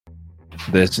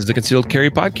This is the Concealed Carry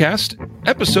Podcast,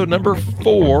 episode number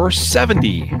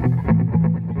 470.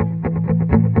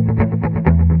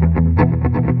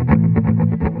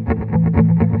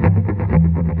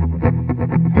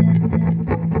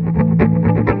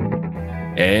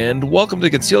 And welcome to the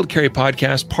Concealed Carry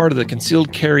Podcast, part of the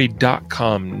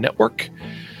concealedcarry.com network.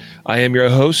 I am your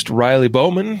host, Riley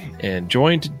Bowman, and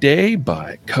joined today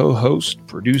by co-host,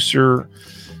 producer,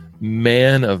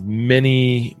 man of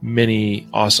many, many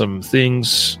awesome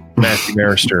things, Matthew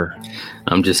Marister.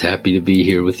 I'm just happy to be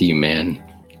here with you, man.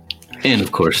 And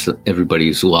of course, everybody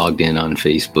who's logged in on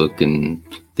Facebook and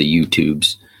the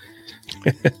YouTubes.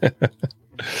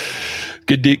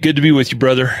 Good to be with you,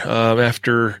 brother.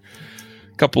 After a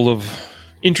couple of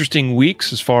interesting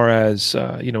weeks, as far as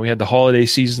we had the holiday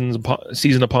season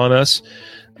upon us,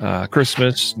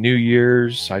 Christmas, New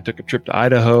Year's. I took a trip to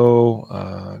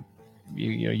Idaho.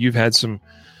 You've had some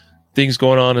things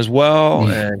going on as well,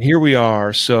 and here we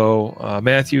are. So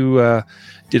Matthew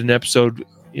did an episode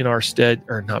in our stead,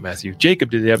 or not Matthew,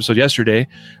 Jacob did the episode yesterday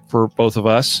for both of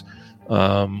us,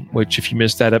 which if you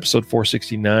missed that episode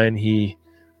 469, he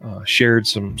shared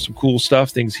some cool stuff,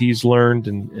 things he's learned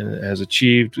and has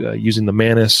achieved using the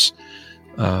Manus.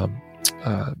 I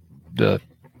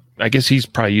guess he's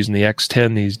probably using the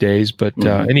X10 these days, but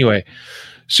anyway,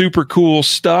 super cool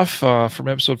stuff from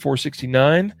episode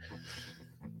 469.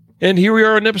 And here we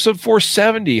are on episode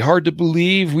 470. Hard to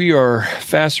believe we are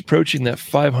fast approaching that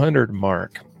 500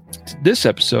 mark. This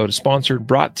episode is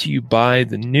brought to you by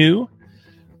the new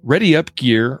Ready Up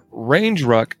Gear Range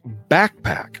Ruck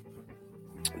Backpack.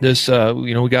 This,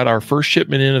 we got our first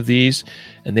shipment in of these,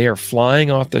 and they are flying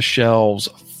off the shelves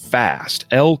fast.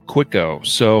 El Quico.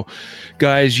 So,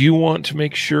 guys, you want to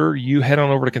make sure you head on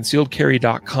over to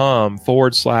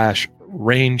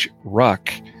concealedcarry.com/range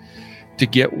ruck to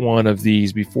get one of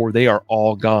these before they are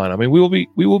all gone. I mean, we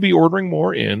will be ordering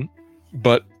more in,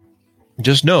 but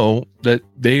just know that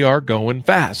they are going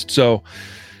fast. So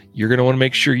you're going to want to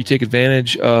make sure you take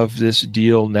advantage of this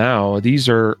deal now. These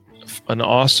are an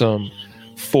awesome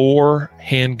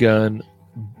 4-handgun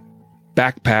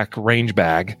backpack range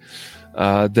bag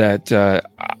that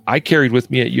I carried with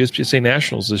me at USPSA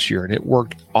Nationals this year, and it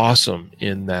worked awesome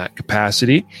in that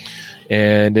capacity.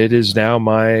 And it is now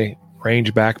my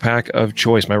range backpack of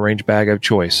choice, my range bag of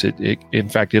choice. In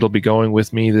fact, it'll be going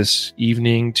with me this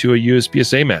evening to a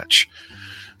USPSA match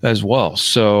as well.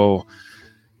 So,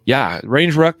 yeah,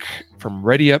 Range Ruck from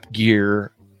Ready Up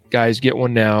Gear. Guys, get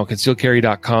one now,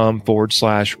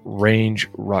 concealedcarry.com/range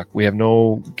ruck. We have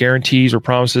no guarantees or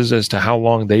promises as to how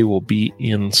long they will be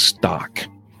in stock.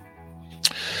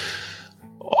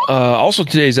 Also,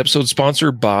 today's episode is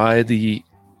sponsored by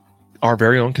our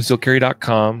very own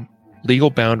concealedcarry.com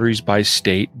Legal Boundaries by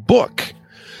State book.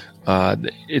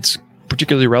 It's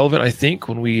particularly relevant, I think,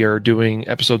 when we are doing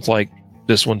episodes like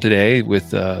this one today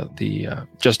with the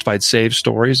Justified Save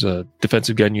stories,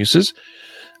 defensive gun uses,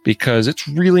 because it's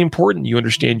really important you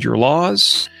understand your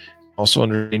laws, also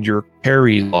understand your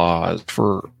carry laws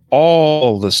for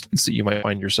all the states that you might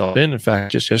find yourself in. In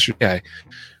fact, just yesterday, I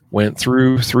went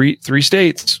through three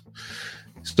states.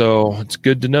 So it's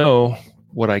good to know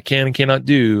what I can and cannot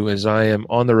do as I am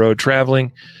on the road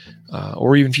traveling,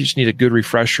 or even if you just need a good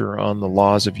refresher on the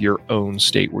laws of your own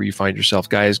state where you find yourself.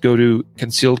 Guys, go to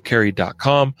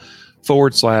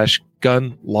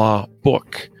concealedcarry.com/gun law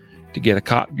book to get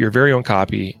your very own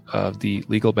copy of the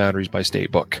Legal Boundaries by State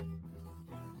book.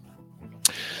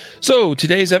 So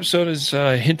today's episode, as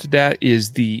hinted at,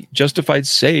 is the Justified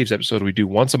Saves episode we do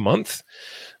once a month,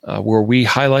 where we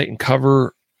highlight and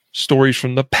cover stories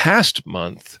from the past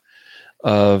month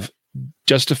of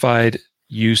justified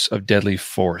use of deadly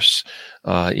force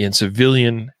in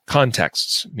civilian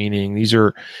contexts, meaning these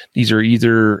are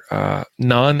either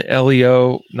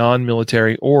non-LEO,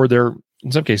 non-military, or they're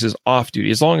in some cases off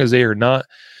duty, as long as they are not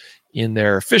in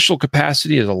their official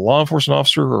capacity as a law enforcement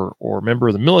officer or member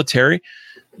of the military,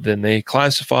 then they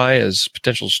classify as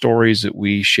potential stories that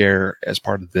we share as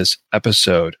part of this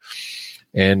episode.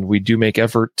 And we do make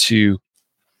effort to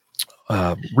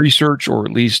research, or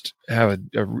at least have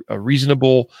a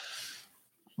reasonable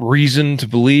reason to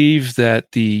believe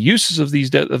that the uses of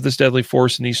this deadly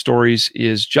force in these stories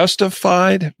is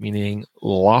justified, meaning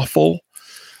lawful,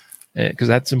 because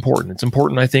that's important. It's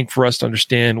important, I think, for us to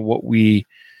understand what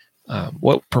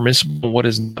permissible, what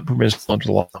is not permissible under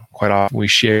the law. Quite often, we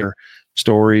share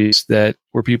stories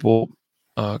where people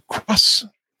cross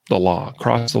the law,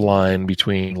 cross the line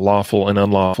between lawful and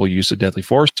unlawful use of deadly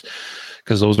force,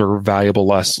 because those are valuable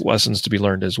lessons to be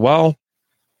learned as well.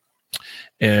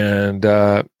 And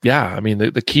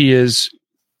the key is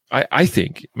I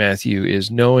think, Matthew,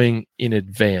 is knowing in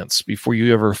advance before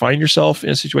you ever find yourself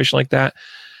in a situation like that,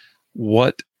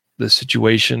 what the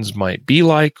situations might be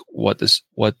like, what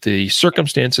the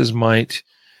circumstances might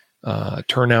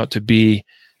turn out to be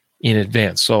in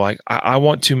advance. So I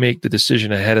want to make the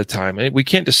decision ahead of time. And we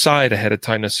can't decide ahead of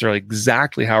time necessarily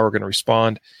exactly how we're going to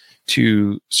respond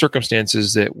to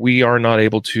circumstances that we are not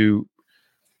able to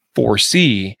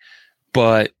foresee,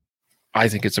 but I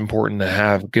think it's important to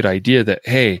have a good idea that,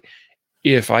 hey,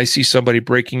 if I see somebody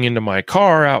breaking into my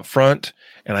car out front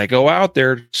and I go out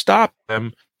there to stop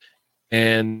them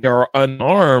and they're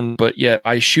unarmed, but yet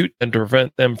I shoot and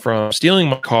prevent them from stealing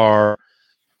my car,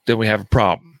 then we have a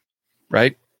problem,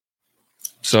 right?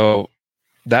 So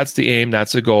that's the aim,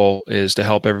 that's the goal, is to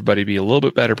help everybody be a little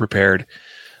bit better prepared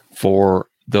for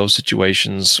those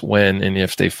situations when and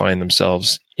if they find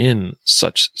themselves in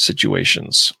such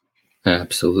situations.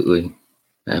 Absolutely.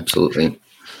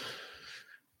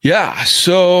 Yeah.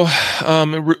 So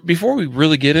before we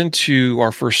really get into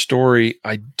our first story,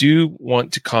 I do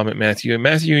want to comment, Matthew. And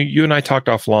Matthew, you and I talked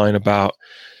offline about,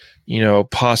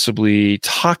 possibly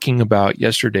talking about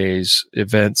yesterday's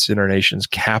events in our nation's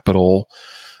capital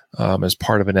as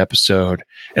part of an episode.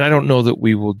 And I don't know that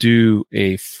we will do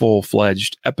a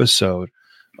full-fledged episode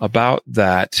about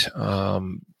that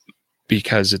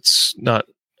because it's not,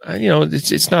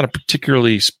 it's not a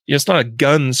particularly, it's not a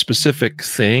gun specific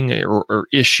thing or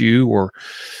issue or,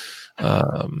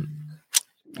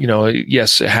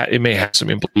 yes, it may have some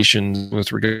implications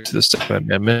with regard to the Second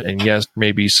Amendment, and yes,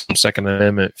 maybe some Second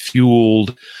Amendment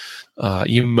fueled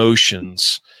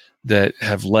emotions that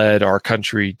have led our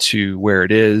country to where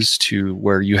it is, to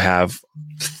where you have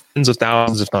tens of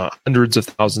thousands, if not hundreds of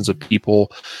thousands of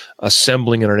people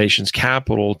assembling in our nation's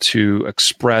capital to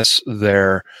express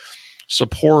their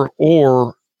support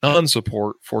or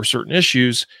non-support for certain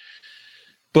issues.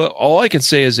 But all I can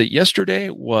say is that yesterday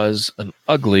was an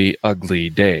ugly, ugly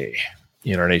day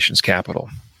in our nation's capital.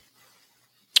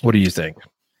 What do you think?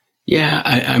 Yeah,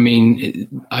 I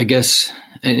mean, I guess,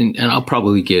 and I'll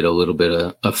probably get a little bit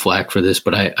of flack for this,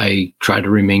 but I try to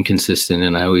remain consistent,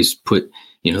 and I always put,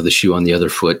 the shoe on the other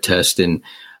foot test. And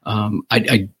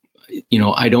I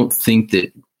don't think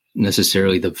that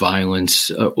necessarily the violence,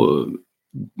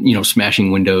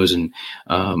 smashing windows and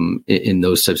in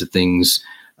those types of things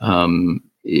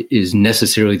is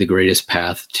necessarily the greatest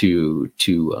path to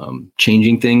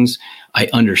changing things. I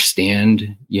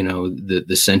understand,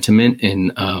 the sentiment,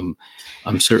 and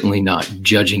I'm certainly not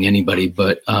judging anybody,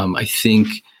 but I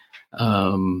think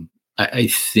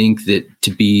that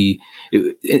to be,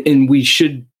 and we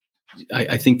should,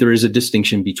 I think there is a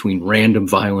distinction between random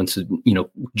violence,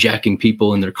 jacking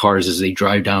people in their cars as they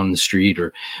drive down the street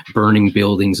or burning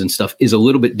buildings and stuff is a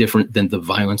little bit different than the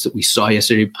violence that we saw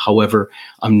yesterday. However,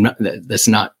 that's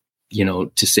not,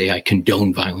 to say I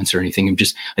condone violence or anything.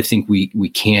 I think we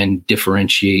can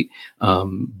differentiate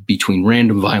between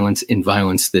random violence and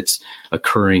violence that's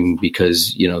occurring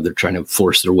because, they're trying to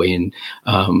force their way in.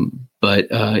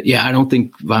 But I don't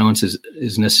think violence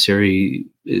is necessarily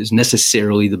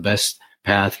the best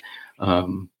path.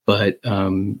 But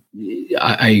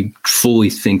I fully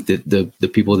think that the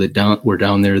people that were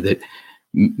down there that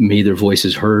made their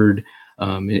voices heard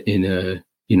in a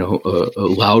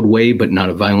loud way, but not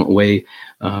a violent way.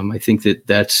 I think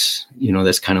that's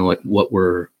kind of like what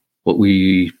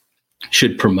we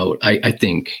should promote. I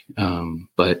think,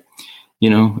 but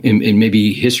and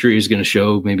maybe history is going to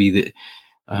show maybe that.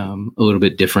 A little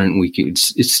bit different.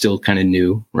 It's still kind of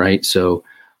new, right? So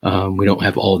we don't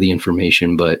have all the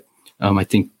information, but I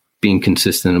think being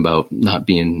consistent about not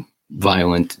being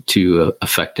violent to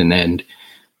affect an end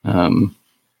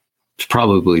is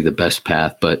probably the best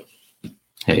path. But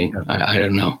hey, I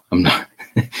don't know. I'm not.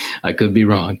 I could be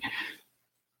wrong.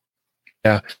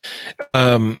 Yeah,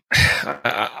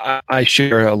 I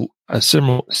share a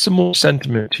similar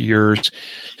sentiment to yours.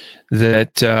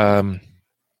 That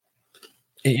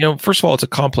first of all, it's a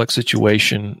complex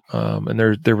situation,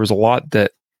 and there was a lot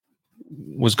that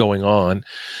was going on.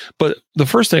 But the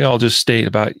first thing I'll just state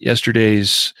about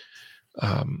yesterday's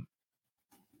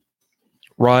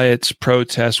riots,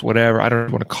 protests, whatever, I don't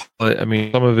know what to call it. I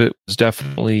mean, some of it was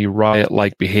definitely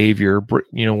riot-like behavior.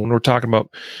 When we're talking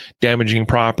about damaging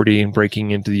property and breaking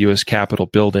into the U.S. Capitol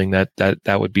building, that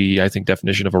would be, I think,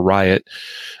 definition of a riot.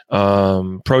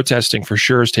 Protesting for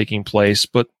sure is taking place,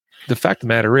 but the fact of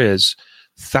the matter is,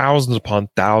 thousands upon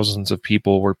thousands of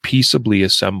people were peaceably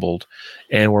assembled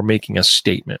and were making a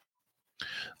statement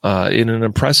in an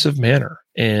impressive manner.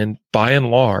 And by and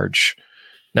large,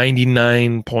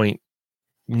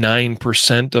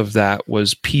 99.9% of that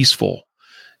was peaceful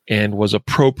and was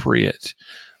appropriate.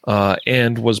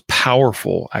 and was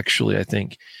powerful, actually, I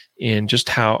think, in just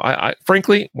how I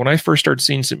frankly, when I first started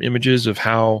seeing some images of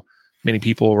how many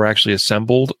people were actually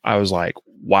assembled, I was like,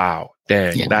 wow,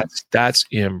 dang, Yeah. that's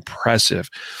impressive.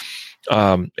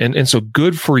 And so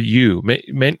good for you.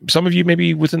 Some of you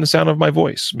maybe within the sound of my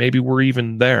voice, maybe we're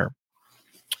even there.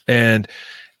 And,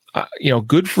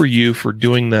 good for you for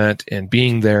doing that and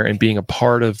being there and being a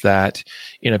part of that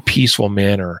in a peaceful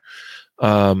manner.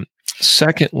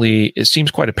 Secondly, it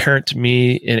seems quite apparent to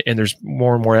me, and there's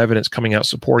more and more evidence coming out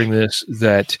supporting this,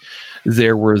 that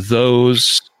there were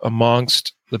those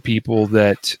amongst the people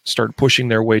that started pushing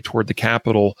their way toward the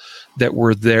Capitol that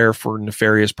were there for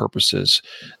nefarious purposes,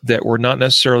 that were not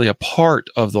necessarily a part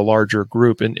of the larger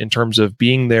group in terms of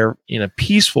being there in a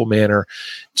peaceful manner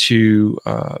to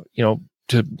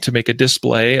make a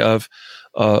display of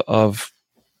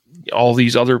all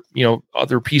these other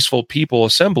peaceful people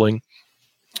assembling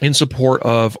in support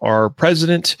of our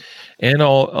president and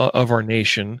all of our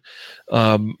nation.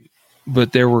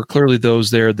 But there were clearly those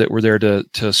there that were there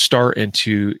to start and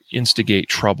to instigate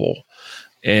trouble.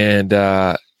 And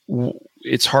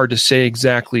it's hard to say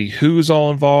exactly who's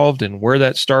all involved and where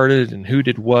that started and who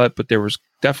did what, but there was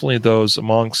definitely those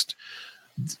amongst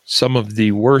some of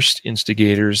the worst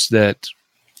instigators that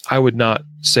I would not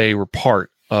say were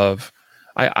part of,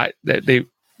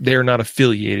 they are not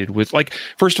affiliated with, like,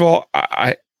 first of all,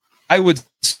 I would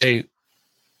say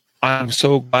I'm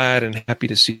so glad and happy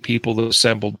to see people that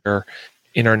assembled there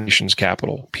in our nation's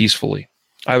capital peacefully.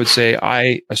 I would say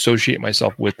I associate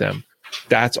myself with them.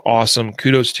 That's awesome.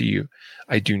 Kudos to you.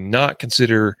 I do not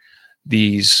consider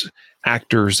these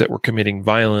actors that were committing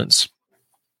violence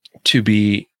to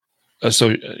be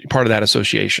part of that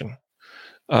association.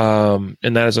 And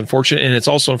that is unfortunate. And it's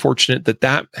also unfortunate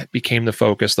that became the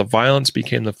focus. The violence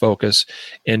became the focus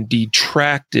and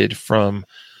detracted from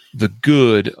the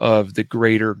good of the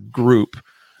greater group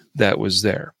that was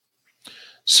there.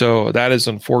 So that is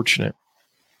unfortunate.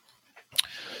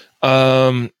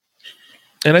 And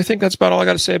I think that's about all I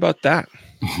got to say about that.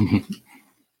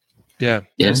 Yeah.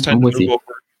 It's time to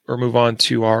move on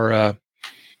to our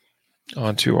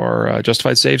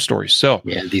Justified Save stories. So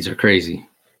yeah, these are crazy.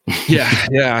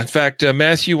 Yeah. In fact,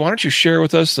 Matthew, why don't you share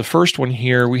with us the first one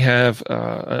here? We have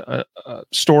a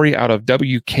story out of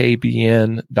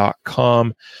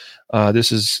WKBN.com.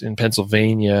 This is in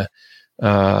Pennsylvania,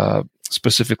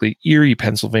 specifically Erie,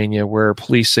 Pennsylvania, where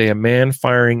police say a man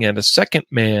firing at a second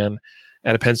man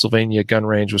at a Pennsylvania gun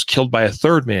range was killed by a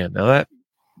third man. Now that,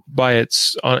 by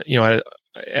its,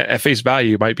 at face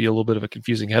value, might be a little bit of a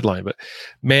confusing headline, but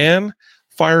man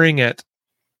firing at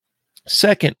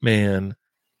second man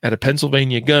at a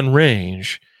Pennsylvania gun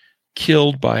range,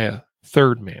 killed by a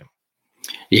third man.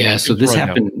 Yeah, so this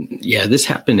happened. This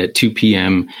happened at 2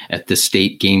 p.m. at the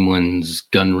State Gamelands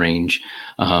gun range.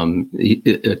 A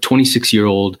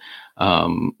 26-year-old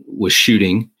was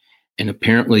shooting, and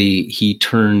apparently he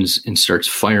turns and starts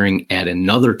firing at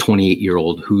another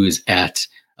 28-year-old who is at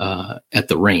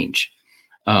the range,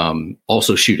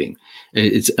 also shooting.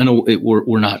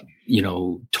 We're not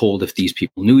told if these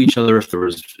people knew each other, if there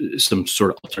was some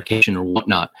sort of altercation or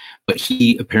whatnot, but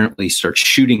he apparently starts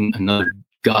shooting another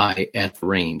guy at the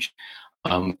range.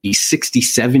 A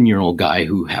 67-year-old guy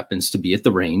who happens to be at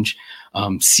the range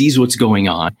sees what's going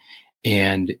on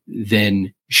and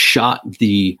then shot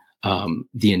the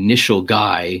initial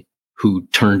guy who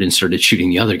turned and started shooting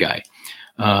the other guy.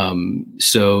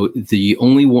 So the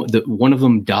only one of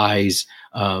them dies.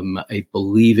 I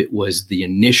believe it was the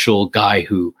initial guy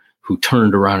who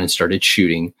turned around and started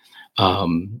shooting.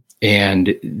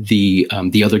 And the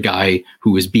other guy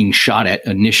who was being shot at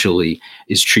initially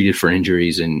is treated for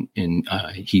injuries and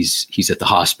he's at the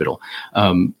hospital.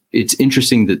 It's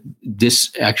interesting that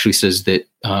this actually says that,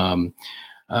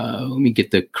 let me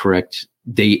get the correct,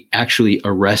 they actually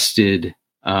arrested,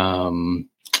 the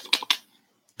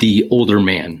older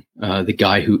man, the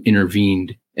guy who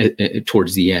intervened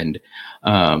towards the end.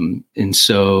 And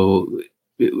so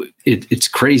it's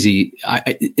crazy.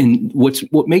 And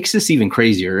what makes this even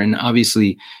crazier, and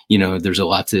obviously, there's a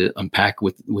lot to unpack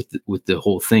with the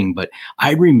whole thing, but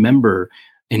I remember,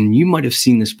 and you might have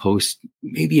seen this post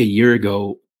maybe a year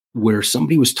ago, where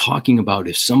somebody was talking about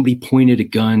if somebody pointed a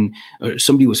gun or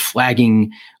somebody was flagging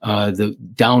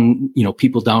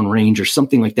people down range or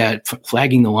something like that,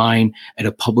 flagging the line at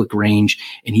a public range.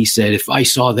 And he said, if I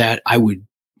saw that, I would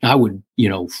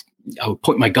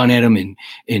point my gun at him, and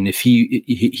if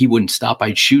he wouldn't stop,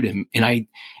 I'd shoot him. And I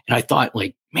thought,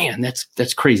 like, man,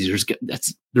 that's crazy.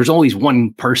 There's always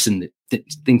one person that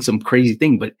thinks some crazy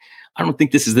thing, but I don't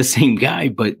think this is the same guy.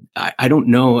 But I don't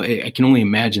know. I can only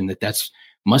imagine that that's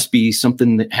must be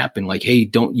something that happened. Like, hey,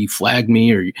 don't you flag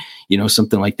me, or,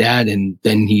 something like that. And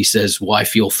then he says, well, I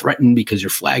feel threatened because you're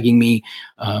flagging me,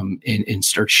 and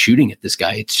starts shooting at this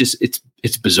guy. It's just,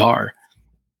 it's bizarre.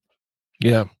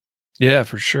 Yeah. Yeah,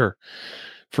 for sure.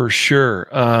 For sure.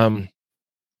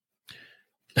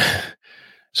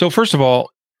 So first of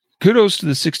all, kudos to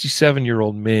the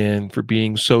 67-year-old man for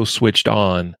being so switched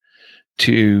on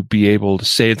to be able to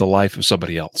save the life of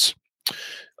somebody else.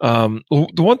 The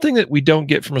one thing that we don't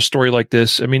get from a story like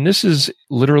this, I mean, this is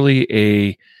literally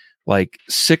a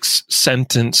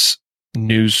 6-sentence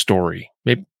news story,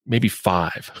 maybe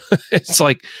 5. It's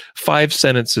like 5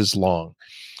 sentences long.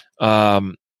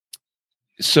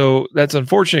 So that's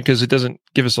unfortunate because it doesn't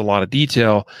give us a lot of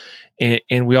detail.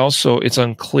 And we also, it's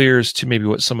unclear as to maybe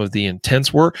what some of the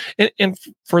intents were. And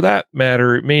for that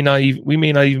matter, we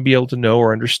may not even be able to know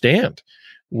or understand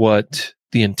what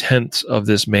the intent of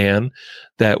this man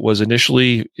that was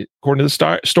initially, according to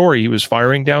the story, he was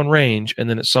firing down range and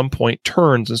then at some point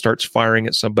turns and starts firing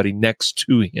at somebody next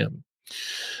to him.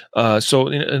 So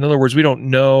in other words, we don't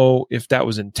know if that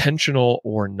was intentional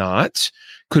or not.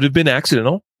 Could have been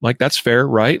accidental. Like, that's fair,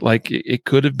 right? Like, it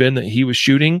could have been that he was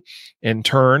shooting and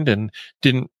turned and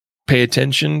didn't pay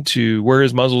attention to where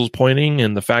his muzzle was pointing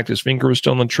and the fact his finger was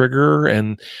still on the trigger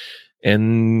and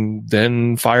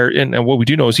then fired. And what we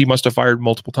do know is he must have fired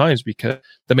multiple times because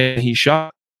the man he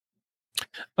shot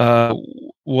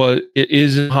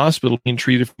is in hospital being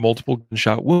treated for multiple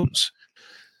gunshot wounds.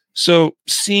 So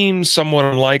seems somewhat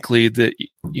unlikely that,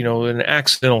 an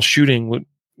accidental shooting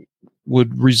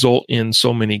would result in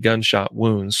so many gunshot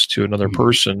wounds to another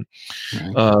person.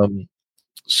 Right.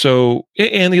 So,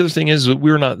 and the other thing is that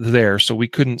we're not there, so we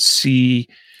couldn't see,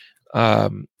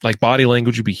 body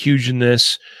language would be huge in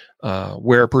this,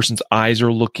 where a person's eyes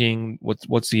are looking,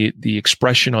 what's the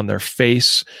expression on their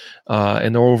face,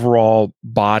 and their overall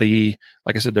body.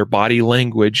 Like I said, their body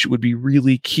language would be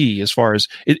really key as far as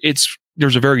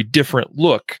there's a very different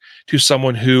look to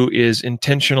someone who is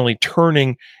intentionally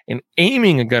turning and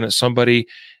aiming a gun at somebody,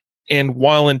 and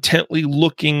while intently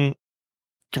looking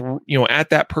at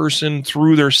that person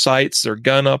through their sights, their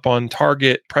gun up on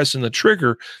target, pressing the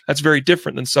trigger. That's very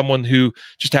different than someone who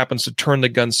just happens to turn the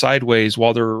gun sideways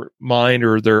while their mind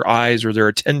or their eyes or their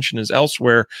attention is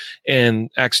elsewhere and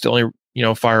accidentally,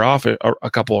 fire off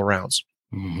a couple of rounds.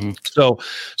 Mm-hmm. So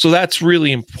that's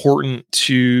really important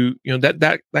to,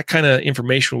 that kind of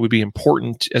information would be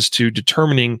important as to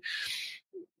determining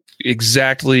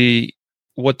exactly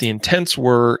what the intents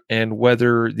were and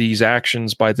whether these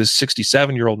actions by this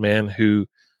 67-year-old man who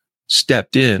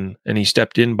stepped in, and he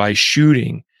stepped in by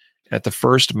shooting at the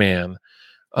first man.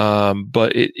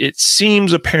 But it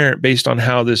seems apparent based on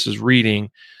how this is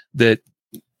reading that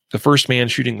the first man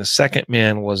shooting the second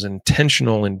man was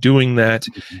intentional in doing that.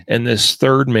 Mm-hmm. And this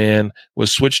third man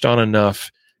was switched on enough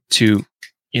to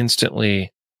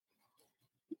instantly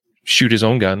shoot his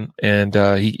own gun. And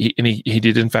he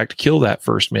did in fact kill that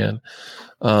first man.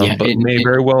 But may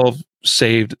very well have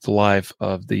saved the life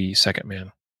of the second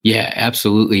man. Yeah,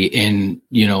 absolutely. And,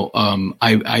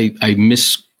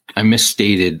 I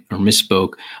misstated or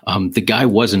misspoke. The guy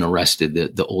wasn't arrested,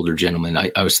 the older gentleman.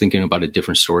 I was thinking about a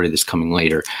different story that's coming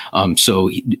later. So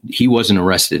he wasn't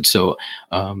arrested. So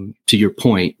to your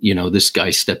point, this guy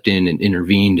stepped in and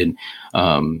intervened.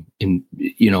 And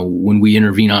when we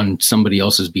intervene on somebody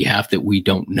else's behalf that we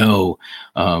don't know,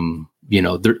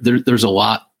 there's a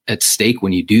lot at stake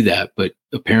when you do that. But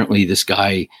apparently this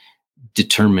guy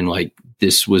determined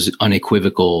this was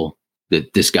unequivocal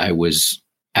that this guy was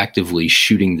actively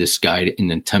shooting this guy in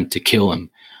an attempt to kill him.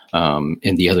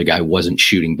 And the other guy wasn't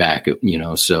shooting back,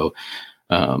 so,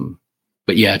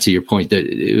 but yeah, to your point that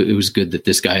it was good that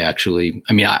this guy actually,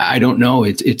 I don't know.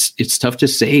 It's tough to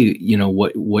say,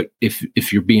 what,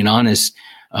 if you're being honest,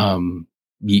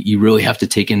 you really have to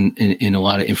take in a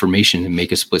lot of information and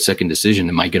make a split second decision.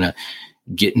 Am I going to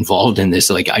get involved in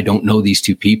this? I don't know these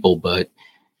two people, but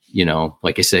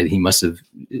like I said, he must have,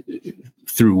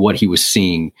 through what he was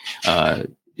seeing,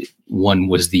 one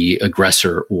was the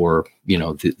aggressor or,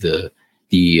 the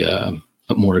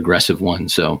more aggressive one.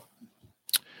 So.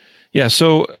 Yeah.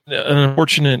 So an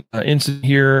unfortunate incident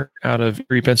here out of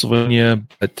Erie, Pennsylvania,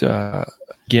 but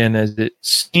again, as it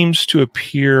seems to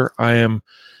appear, I'm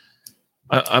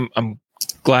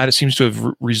glad it seems to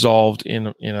have resolved in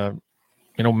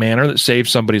a manner that saved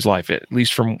somebody's life, at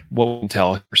least from what we can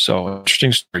tell. So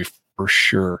interesting story for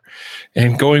sure.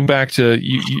 And going back to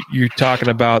you're talking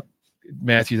about,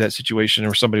 Matthew, that situation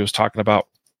where somebody was talking about,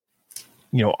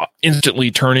 instantly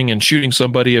turning and shooting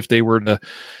somebody if they were to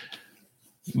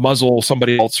muzzle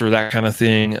somebody else or that kind of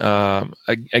thing.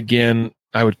 Again,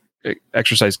 I would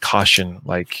exercise caution.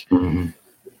 Mm-hmm.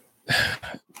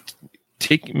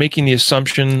 making the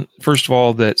assumption, first of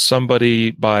all, that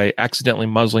somebody by accidentally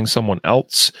muzzling someone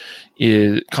else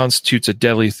constitutes a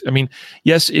deadly.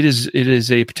 Yes, it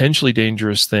is a potentially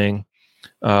dangerous thing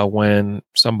when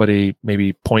somebody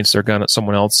maybe points their gun at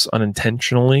someone else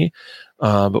unintentionally,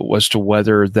 but as to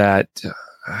whether that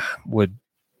would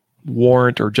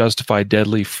warrant or justify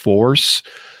deadly force,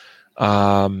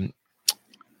 that's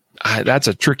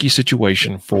a tricky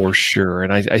situation for sure.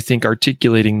 And I think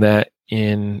articulating that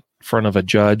in front of a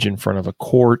judge, in front of a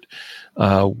court,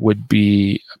 would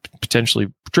be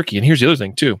potentially tricky. And here's the other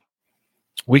thing too.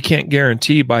 We can't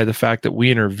guarantee by the fact that we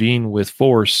intervene with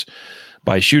force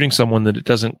by shooting someone that it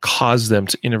doesn't cause them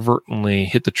to inadvertently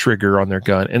hit the trigger on their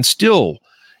gun and still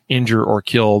injure or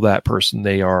kill that person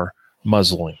they are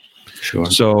muzzling. Sure.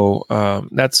 So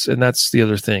that's the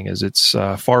other thing, is it's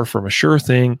far from a sure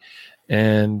thing.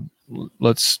 And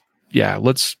let's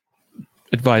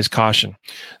advise caution.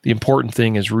 The important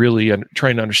thing is really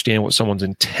trying to understand what someone's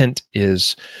intent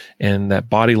is, and that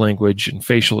body language and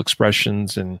facial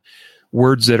expressions and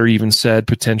words that are even said,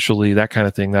 potentially, that kind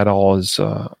of thing. That all is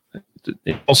all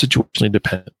situationally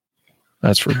dependent.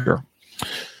 That's for sure.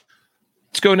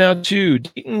 Let's go now to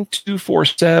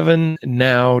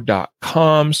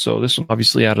Dayton247now.com. So this one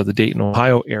obviously out of the Dayton,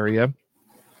 Ohio area.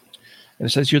 And it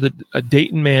says here that a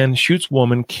Dayton man shoots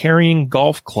woman carrying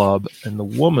golf club, and the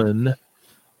woman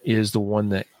is the one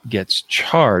that gets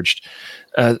charged.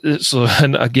 So,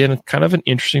 and again, kind of an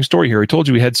interesting story here. I told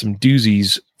you we had some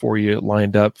doozies for you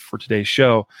lined up for today's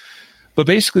show, but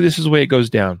basically this is the way it goes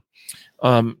down.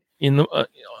 In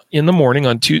the morning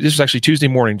this was actually Tuesday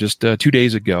morning, just 2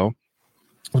 days ago,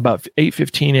 about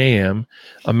 8:15 a.m.,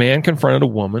 a man confronted a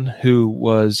woman who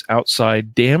was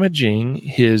outside damaging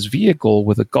his vehicle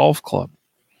with a golf club.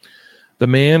 The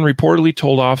man reportedly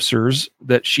told officers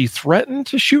that she threatened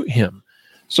to shoot him,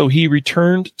 so he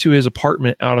returned to his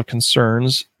apartment out of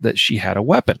concerns that she had a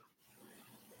weapon.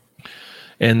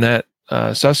 And that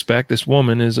suspect, this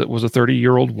woman, was a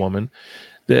 30-year-old woman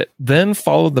that then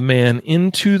followed the man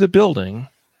into the building,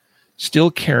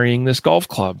 still carrying this golf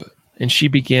club, and she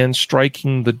began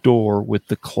striking the door with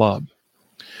the club.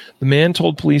 The man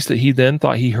told police that he then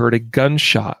thought he heard a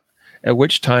gunshot, at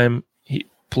which time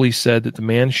police said that the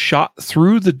man shot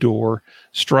through the door,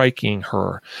 striking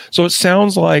her. So it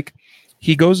sounds like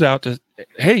he goes out to,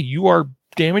 hey, you are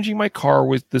damaging my car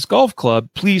with this golf club.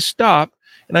 Please stop.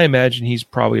 And I imagine he's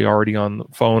probably already on the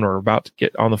phone or about to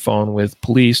get on the phone with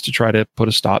police to try to put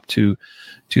a stop to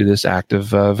this act of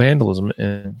vandalism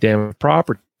and damage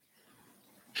property.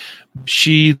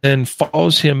 She then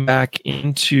follows him back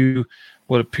into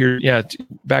what appeared,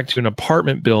 back to an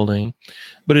apartment building.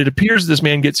 But it appears this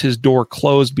man gets his door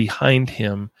closed behind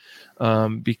him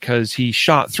because he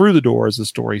shot through the door, as the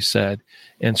story said,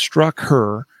 and struck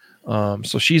her.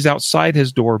 So she's outside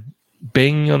his door,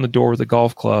 banging on the door with a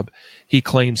golf club. He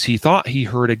claims he thought he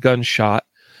heard a gunshot,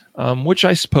 which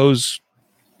I suppose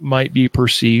might be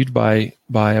perceived by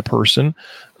a person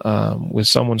with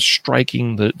someone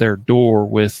striking their door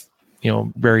with,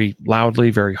 very loudly,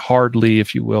 very hardly,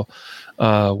 if you will,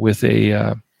 with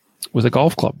a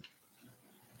golf club.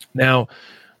 Now,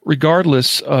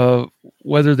 regardless of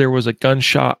whether there was a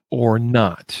gunshot or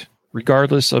not,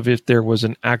 regardless of if there was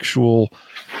an actual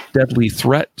deadly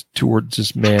threat towards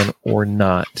this man or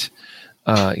not,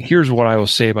 here's what I will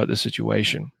say about this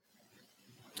situation,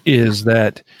 is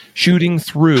that shooting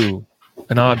through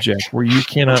an object where you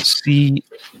cannot see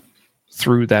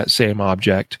through that same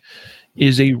object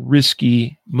is a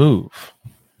risky move.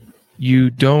 You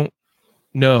don't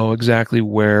know exactly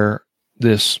where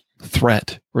this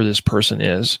threat or this person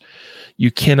is.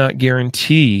 You cannot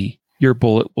guarantee your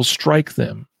bullet will strike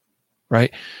them,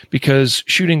 right? Because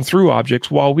shooting through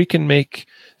objects, while we can make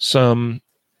some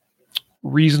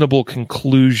reasonable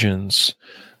conclusions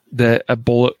that a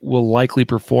bullet will likely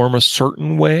perform a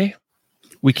certain way,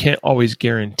 we can't always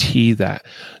guarantee that.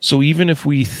 So even if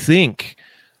we think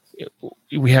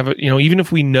we have, even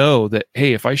if we know that,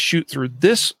 hey, if I shoot through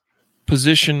this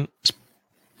position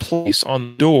place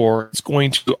on the door, it's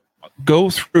going to go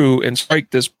through and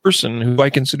strike this person who I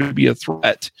consider to be a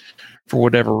threat for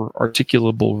whatever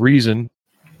articulable reason,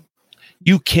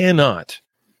 you cannot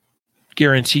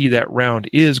guarantee that round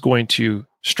is going to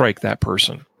strike that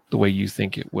person the way you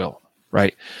think it will,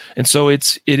 right? And so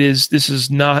this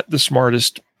is not the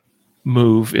smartest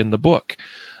move in the book.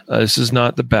 This is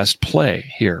not the best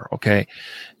play here, okay?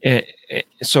 And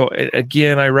so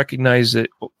again, I recognize that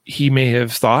he may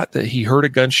have thought that he heard a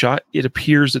gunshot. It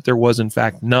appears that there was, in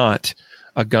fact, not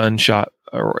a gunshot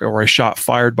or a shot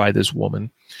fired by this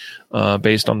woman,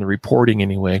 based on the reporting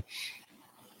anyway.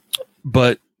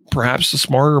 But perhaps the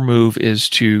smarter move is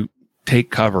to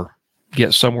take cover,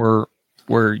 get somewhere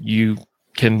where you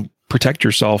can protect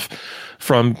yourself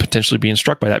from potentially being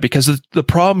struck by that. Because the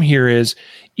problem here is,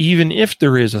 even if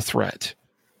there is a threat,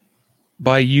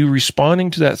 by you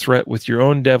responding to that threat with your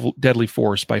own deadly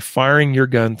force, by firing your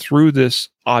gun through this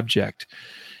object,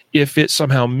 if it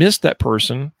somehow missed that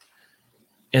person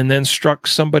and then struck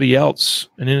somebody else,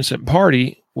 an innocent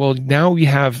party, well, now we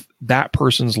have that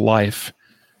person's life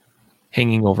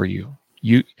hanging over you.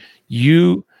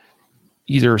 You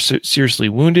either seriously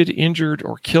wounded, injured,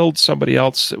 or killed somebody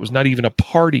else that was not even a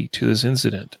party to this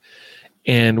incident.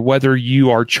 And whether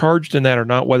you are charged in that or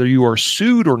not, whether you are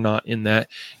sued or not in that,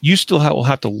 you still will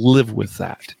have to live with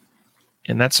that.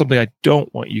 And that's something I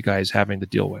don't want you guys having to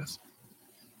deal with.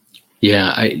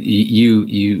 Yeah,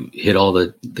 you hit all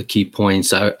the key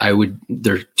points. I would,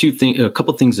 there are a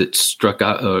couple of things that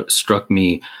struck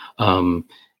me.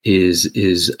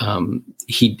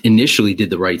 He initially did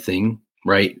the right thing,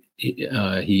 right?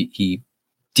 He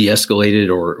de-escalated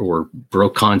or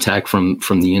broke contact from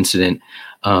the incident.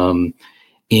 I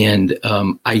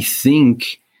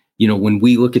think, when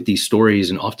we look at these stories,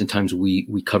 and oftentimes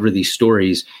we cover these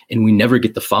stories and we never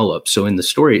get the follow-up. So in the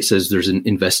story, it says there's an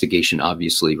investigation,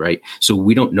 obviously, right? So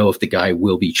we don't know if the guy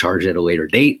will be charged at a later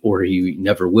date or he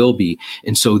never will be.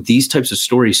 And so these types of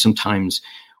stories, sometimes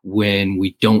when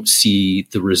we don't see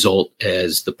the result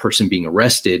as the person being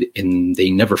arrested and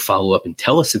they never follow up and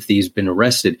tell us if he's been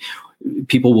arrested,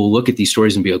 people will look at these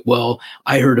stories and be like, well,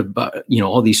 I heard about,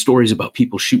 all these stories about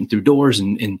people shooting through doors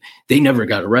and they never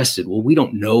got arrested. Well, we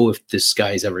don't know if this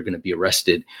guy is ever going to be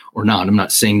arrested or not. I'm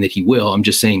not saying that he will. I'm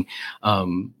just saying,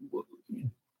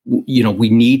 we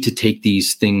need to take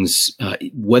these things,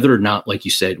 whether or not, like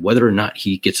you said, whether or not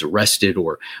he gets arrested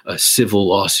or a civil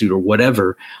lawsuit or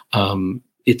whatever,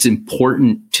 it's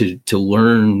important to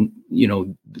learn,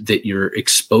 that you're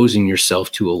exposing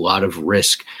yourself to a lot of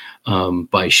risk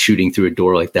by shooting through a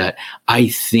door like that. I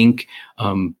think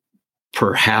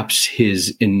perhaps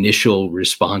his initial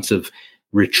response of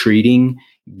retreating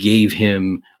gave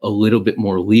him a little bit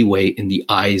more leeway in the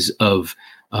eyes of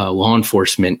law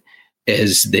enforcement,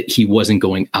 as that he wasn't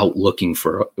going out looking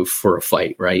for a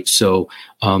fight, right? So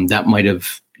that might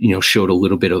have showed a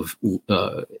little bit of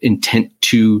intent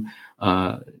to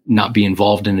not be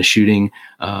involved in the shooting,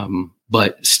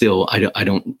 but still, I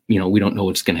don't we don't know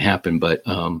what's going to happen, but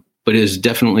it is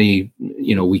definitely,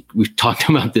 we've talked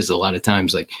about this a lot of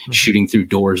times, like shooting through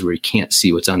doors where you can't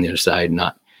see what's on the other side,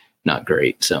 not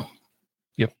great. So,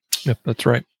 yep, that's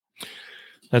right.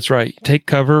 That's right. Take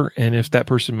cover, and if that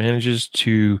person manages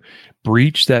to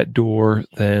breach that door,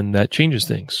 then that changes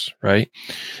things, right?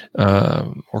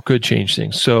 Or could change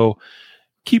things. So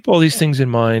keep all these things in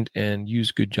mind and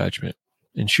use good judgment.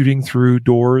 And shooting through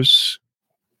doors,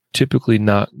 typically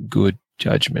not good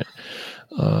judgment.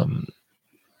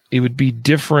 It would be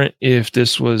different if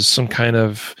this was some kind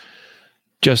of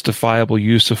justifiable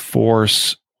use of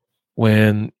force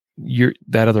when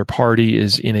that other party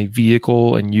is in a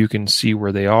vehicle and you can see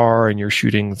where they are and you're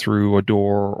shooting through a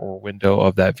door or window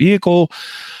of that vehicle.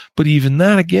 But even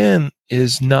that, again,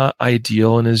 is not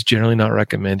ideal and is generally not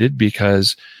recommended,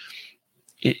 because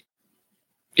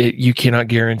you cannot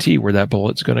guarantee where that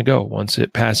bullet's going to go once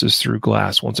it passes through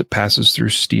glass, once it passes through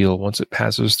steel, once it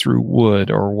passes through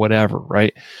wood or whatever,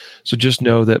 right? So just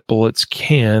know that bullets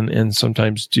can and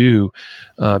sometimes do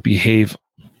behave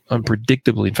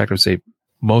unpredictably. In fact, I would say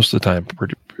most of the time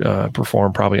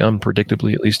perform probably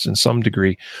unpredictably, at least in some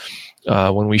degree,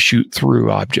 when we shoot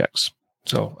through objects.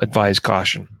 So advise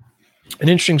caution. An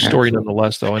interesting story, absolutely,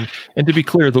 nonetheless, though. And to be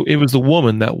clear, it was the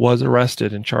woman that was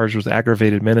arrested and charged with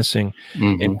aggravated menacing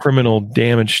and criminal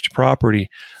damage to property.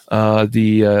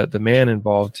 The man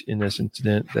involved in this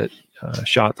incident that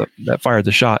fired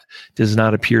the shot does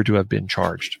not appear to have been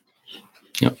charged.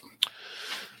 Yep.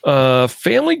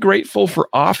 Family grateful for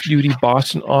off-duty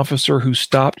Boston officer who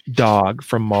stopped dog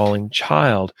from mauling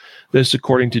child. This,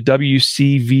 according to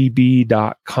WCVB.com,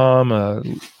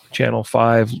 Channel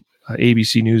 5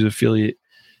 ABC News affiliate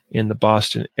in the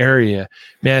Boston area.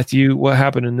 Matthew, what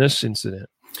happened in this incident?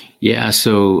 Yeah,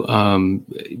 so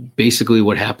basically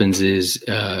what happens is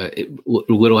a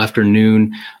little after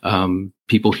noon,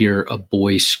 people hear a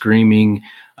boy screaming,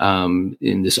 and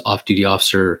this off-duty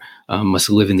officer must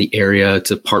live in the area.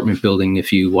 It's an apartment building.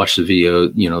 If you watch the video,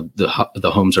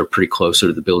 the homes are pretty close,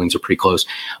 or the buildings are pretty close.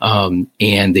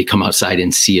 And they come outside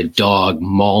and see a dog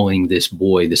mauling this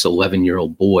boy, this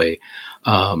 11-year-old boy,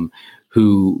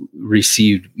 who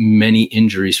received many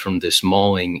injuries from this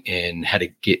mauling and had to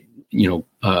get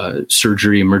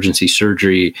surgery, emergency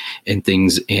surgery and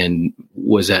things, and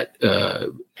was at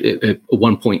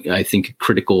one point, I think,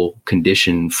 critical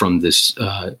condition from this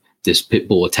this pit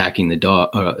bull attacking the dog,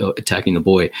 attacking the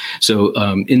boy. So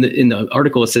in the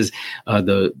article, it says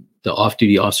the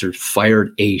off-duty officer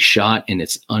fired a shot, and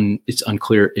it's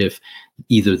unclear if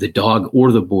either the dog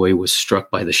or the boy was struck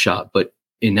by the shot. But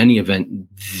in any event,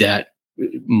 that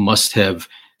must have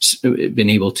been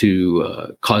able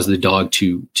to cause the dog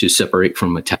to separate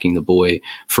from attacking the boy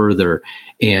further,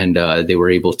 and they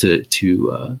were able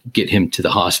to get him to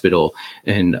the hospital.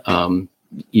 And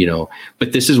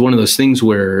but this is one of those things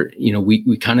where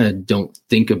we kind of don't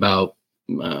think about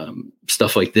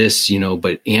stuff like this,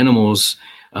 but animals,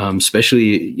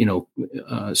 especially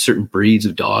certain breeds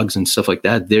of dogs and stuff like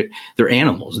that, they're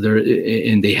animals.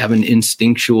 And they have an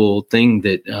instinctual thing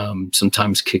that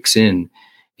sometimes kicks in.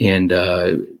 And,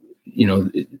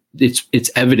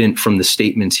 it's evident from the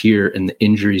statements here and the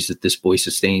injuries that this boy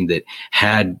sustained that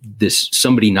had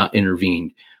somebody not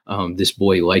intervened, this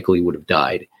boy likely would have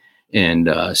died. And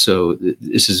so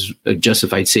this is a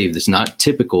justified save. That's not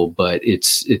typical, but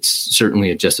it's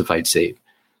certainly a justified save.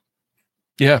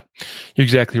 Yeah, you're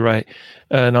exactly right.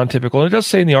 Non-typical. And it does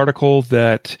say in the article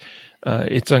that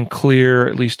it's unclear,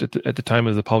 at least at the time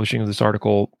of the publishing of this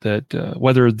article, that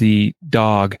whether the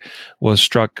dog was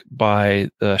struck by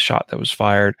the shot that was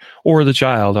fired or the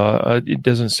child. It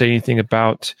doesn't say anything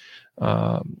about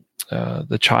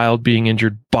the child being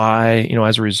injured by,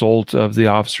 as a result of the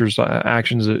officer's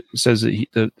actions. It says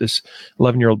that this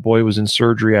 11-year-old boy was in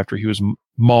surgery after he was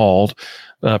mauled.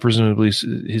 Presumably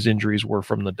his injuries were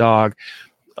from the dog.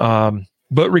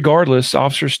 But regardless,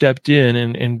 officer stepped in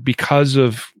and because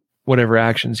of whatever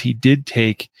actions he did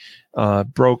take,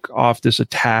 broke off this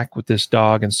attack with this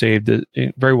dog and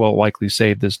very well likely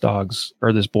saved this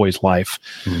boy's life.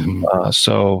 Mm-hmm.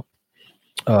 So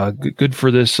good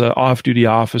for this off-duty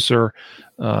officer.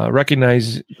 I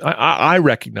recognize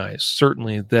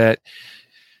certainly that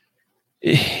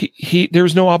there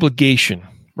was no obligation,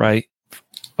 right,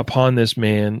 upon this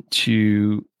man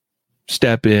to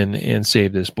step in and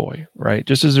save this boy, right?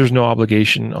 Just as there's no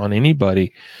obligation on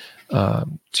anybody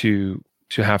to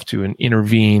have to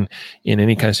intervene in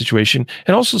any kind of situation.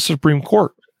 And also the Supreme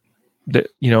Court that,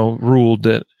 ruled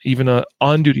that even an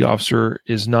on-duty officer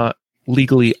is not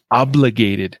legally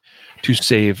obligated to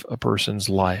save a person's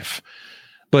life.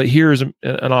 But here's an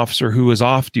officer who is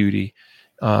off duty.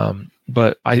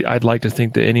 But I'd like to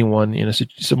think that anyone in a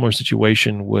similar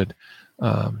situation would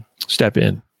step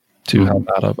in to help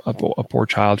out a poor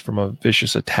child from a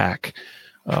vicious attack,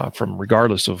 from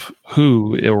regardless of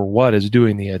who or what is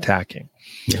doing the attacking.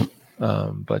 Yeah.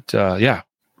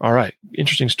 All right.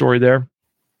 Interesting story there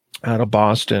out of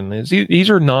Boston. These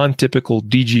are non-typical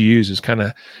DGUs is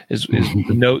the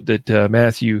note that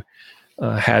Matthew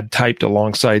had typed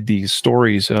alongside these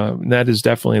stories. And that is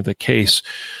definitely the case.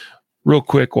 Real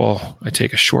quick, while I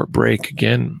take a short break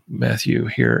again, Matthew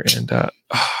here, and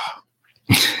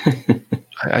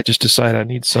I just decided I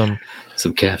need some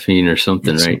caffeine or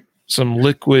something, right? Some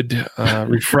liquid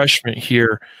refreshment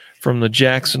here from the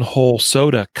Jackson Hole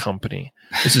Soda Company.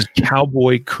 This is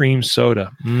Cowboy Cream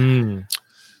Soda. I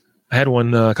had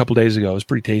one a couple days ago. It was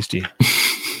pretty tasty.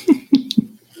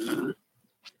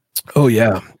 Oh,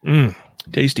 yeah.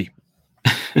 Tasty.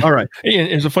 All right. And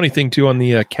there's a funny thing, too, on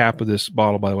the cap of this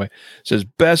bottle, by the way. It says,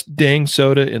 best dang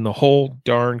soda in the whole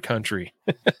darn country.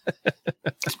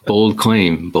 Bold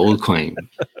claim. Bold claim.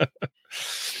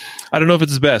 I don't know if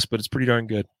it's the best, but it's pretty darn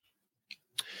good.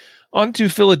 On to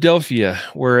Philadelphia,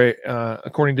 where,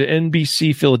 according to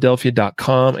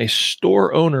NBCPhiladelphia.com, a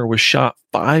store owner was shot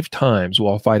 5 times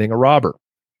while fighting a robber.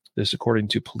 This, according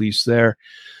to police there.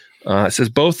 It says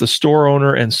both the store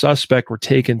owner and suspect were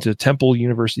taken to Temple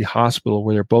University Hospital,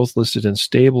 where they're both listed in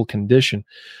stable condition.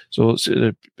 So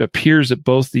it appears that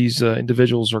both these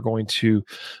individuals are going to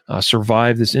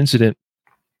survive this incident.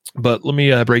 But let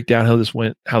me break down how this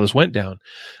went down.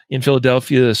 In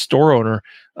Philadelphia, the store owner,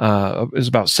 it was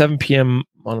about 7 p.m.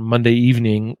 on a Monday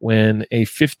evening when a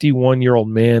 51-year-old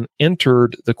man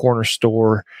entered the corner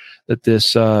store that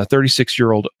this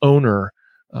 36-year-old owner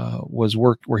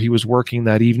where he was working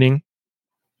that evening.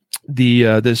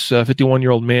 This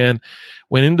 51-year-old man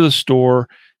went into the store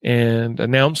and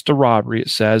announced a robbery, it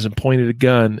says, and pointed a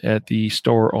gun at the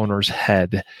store owner's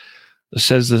head. It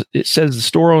says the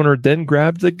store owner then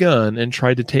grabbed the gun and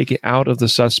tried to take it out of the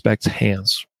suspect's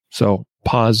hands. So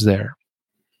pause there.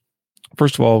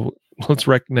 First of all, let's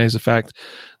recognize the fact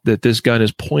that this gun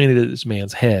is pointed at this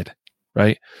man's head,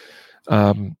 right?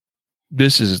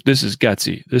 This is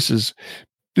gutsy. This is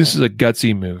a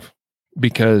gutsy move,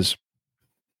 because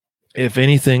if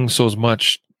anything so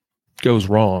much goes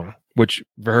wrong, which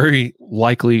very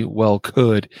likely well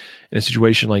could in a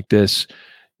situation like this,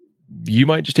 you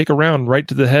might just take a round right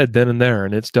to the head then and there,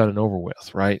 and it's done and over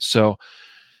with, right? So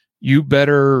you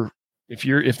better,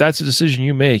 if that's a decision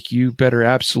you make, you better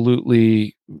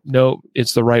absolutely know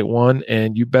it's the right one,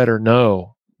 and you better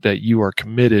know that you are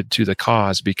committed to the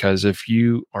cause, because if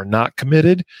you are not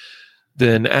committed,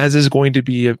 then, as is going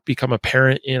to become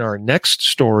apparent in our next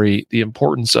story, the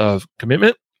importance of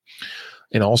commitment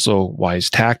and also wise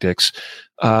tactics,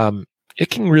 it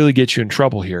can really get you in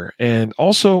trouble here. And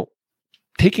also,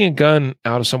 taking a gun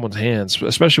out of someone's hands,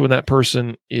 especially when that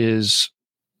person is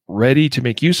ready to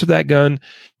make use of that gun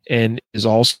and is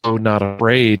also not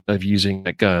afraid of using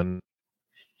that gun,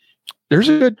 there's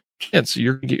a good chance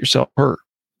you're going to get yourself hurt.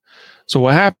 So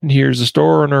what happened here is the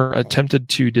store owner attempted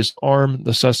to disarm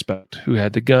the suspect who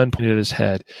had the gun pointed at his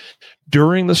head.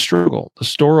 During the struggle, the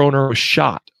store owner was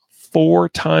shot 4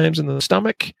 times in the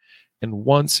stomach and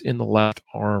once in the left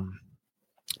arm.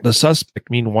 The suspect,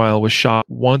 meanwhile, was shot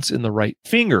once in the right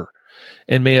finger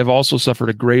and may have also suffered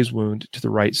a graze wound to the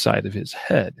right side of his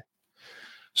head.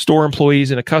 Store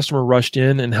employees and a customer rushed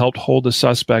in and helped hold the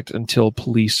suspect until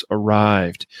police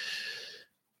arrived.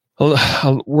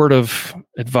 A word of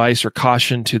advice or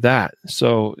caution to that.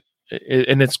 So,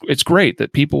 and it's great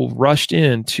that people rushed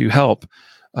in to help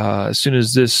as soon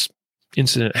as this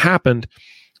incident happened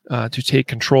to take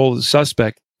control of the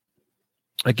suspect.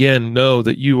 Again, know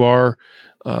that you are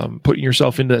putting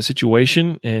yourself into that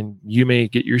situation, and you may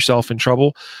get yourself in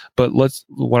trouble. But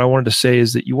what I wanted to say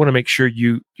is that you want to make sure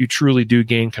you truly do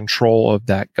gain control of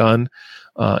that gun.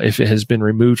 If it has been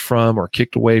removed from or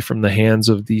kicked away from the hands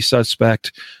of the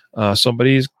suspect,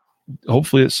 hopefully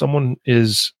it's someone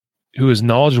who is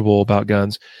knowledgeable about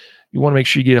guns. You want to make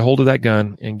sure you get a hold of that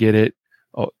gun and get it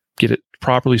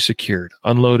properly secured,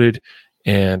 unloaded,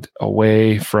 and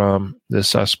away from the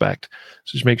suspect.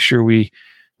 So just make sure we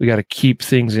got to keep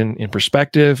things in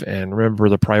perspective and remember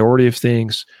the priority of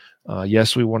things.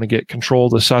 Yes, we want to get control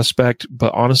of the suspect,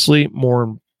 but honestly,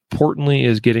 more importantly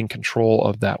is getting control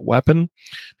of that weapon,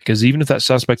 because even if that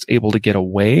suspect's able to get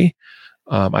away,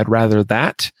 I'd rather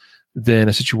that than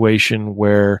a situation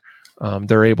where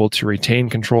they're able to retain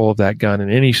control of that gun in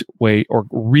any way or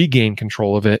regain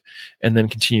control of it and then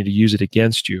continue to use it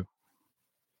against you.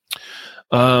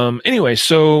 Anyway,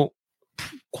 so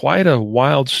quite a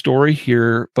wild story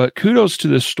here, but kudos to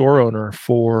the store owner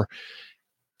for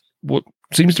what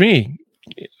seems to me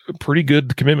a pretty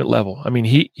good commitment level. I mean,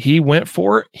 he went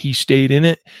for it. He stayed in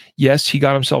it. Yes, he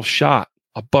got himself shot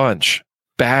a bunch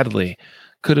badly.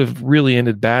 Could have really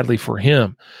ended badly for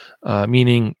him,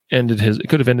 meaning it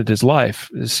could have ended his life.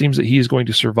 It seems that he is going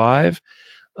to survive,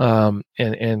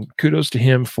 and kudos to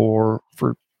him for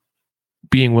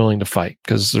being willing to fight,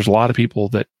 because there's a lot of people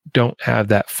that don't have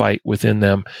that fight within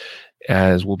them,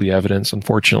 as will be evidenced,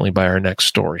 unfortunately, by our next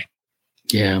story.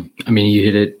 Yeah, I mean, you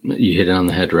hit it on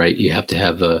the head, right? You have to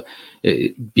have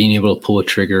being able to pull a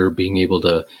trigger, being able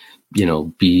to,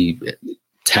 be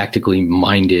tactically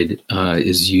minded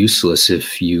is useless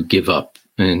if you give up.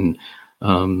 And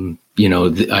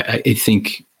I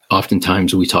think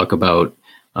oftentimes we talk about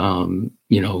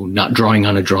not drawing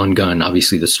on a drawn gun.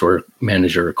 Obviously, the store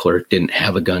manager or clerk didn't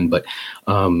have a gun, but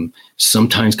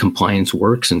sometimes compliance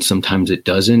works and sometimes it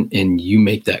doesn't. And you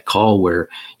make that call where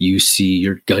you see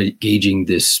you're gauging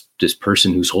this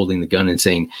person who's holding the gun and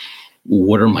saying,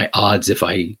 what are my odds if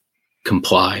I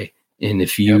comply? And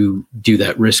if you do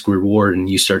that risk reward and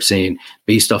you start saying,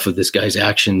 based off of this guy's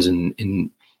actions and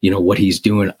what he's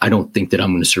doing, I don't think that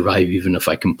I'm going to survive even if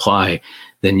I comply,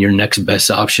 then your next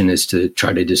best option is to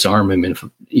try to disarm him. And,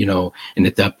 and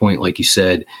at that point, like you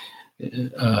said,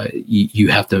 you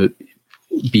have to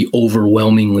be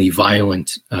overwhelmingly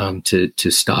violent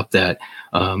to stop that,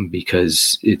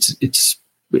 because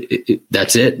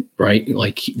that's it, right?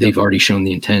 Like they've already shown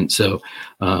the intent. So,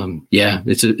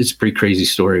 it's a pretty crazy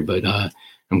story, but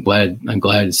I'm glad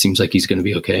it seems like he's going to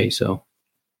be okay. So,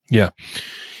 yeah.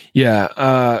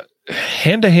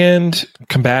 Hand-to-hand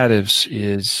combatives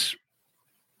is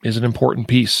an important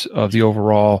piece of the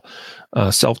overall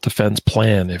self-defense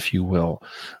plan, if you will.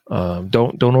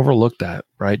 Don't overlook that,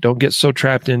 right? Don't get so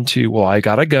trapped into, well, I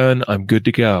got a gun, I'm good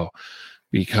to go.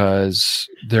 Because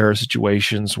there are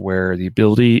situations where the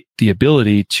ability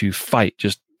to fight,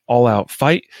 just all out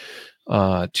fight,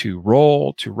 to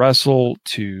roll, to wrestle,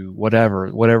 to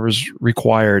whatever's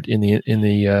required in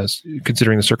the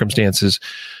considering the circumstances,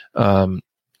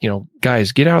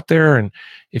 guys, get out there, and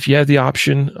if you have the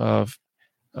option of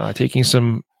taking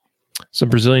some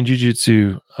Brazilian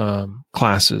Jiu-Jitsu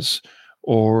classes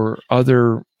or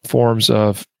other forms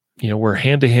of where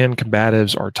hand-to-hand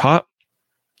combatives are taught,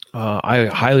 I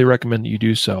highly recommend that you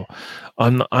do so.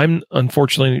 I'm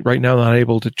unfortunately right now not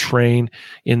able to train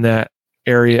in that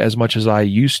area as much as I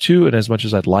used to and as much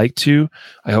as I'd like to.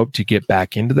 I hope to get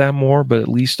back into that more, but at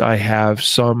least I have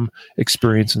some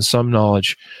experience and some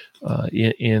knowledge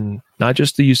in not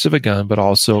just the use of a gun, but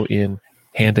also in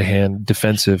hand-to-hand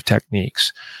defensive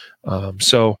techniques.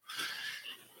 So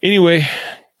anyway,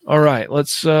 all right,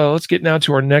 let's get now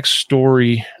to our next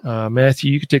story.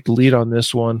 Matthew, you can take the lead on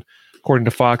this one, according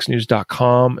to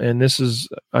foxnews.com. And this is,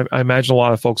 I imagine a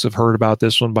lot of folks have heard about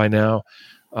this one by now.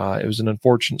 It was an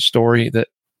unfortunate story that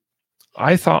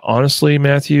I thought, honestly,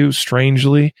 Matthew,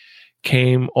 strangely,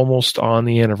 came almost on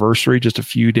the anniversary, just a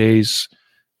few days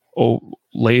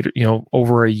later,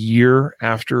 over a year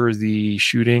after the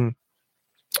shooting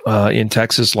in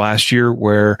Texas last year,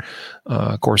 where,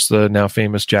 of course, the now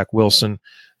famous Jack Wilson,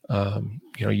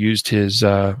 used his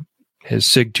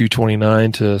SIG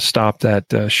 229 to stop that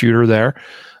shooter there.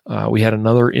 We had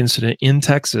another incident in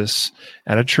Texas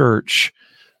at a church,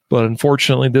 but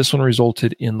unfortunately, this one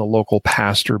resulted in the local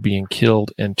pastor being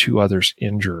killed and 2 others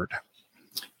injured.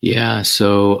 Yeah,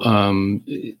 so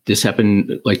this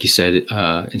happened, like you said,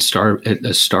 at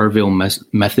the Starville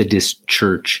Methodist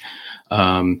Church.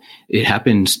 It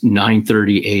happened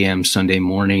 9:30 a.m. Sunday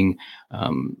morning,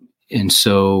 and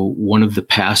so one of the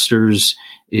pastors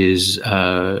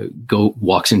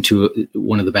walks into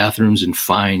one of the bathrooms and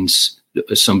finds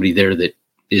somebody there that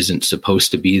isn't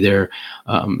supposed to be there.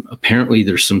 Apparently,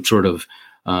 there's some sort of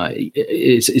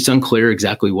it's unclear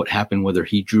exactly what happened, whether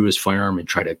he drew his firearm and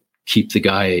tried to keep the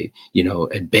guy,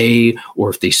 at bay, or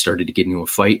if they started to get into a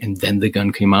fight and then the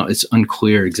gun came out. It's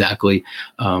unclear exactly.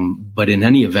 But in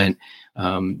any event,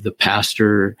 the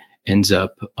pastor ends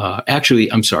up,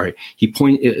 I'm sorry.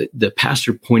 The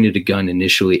pastor pointed a gun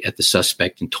initially at the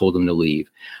suspect and told him to leave.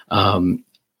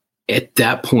 At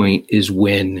that point is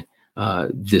when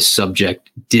this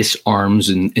subject disarms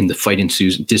and the fight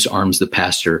ensues, disarms the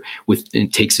pastor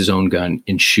and takes his own gun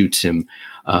and shoots him.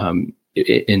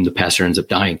 And the pastor ends up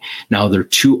dying. Now there are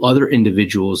 2 other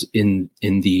individuals in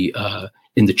the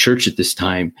church at this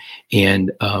time,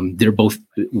 and they're both.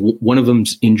 One of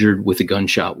them's injured with a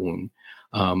gunshot wound.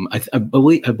 I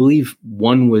believe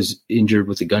one was injured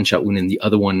with a gunshot wound, and the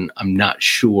other one I'm not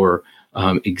sure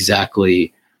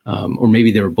exactly. Or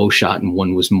maybe they were both shot, and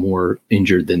one was more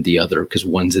injured than the other because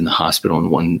one's in the hospital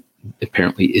and one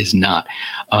apparently is not.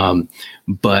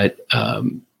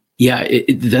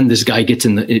 Then this guy gets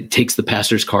it takes the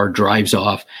pastor's car, drives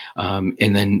off,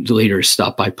 and then later is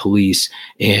stopped by police,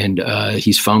 and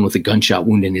he's found with a gunshot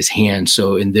wound in his hand.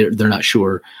 So, and they're not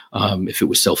sure if it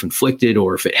was self-inflicted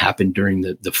or if it happened during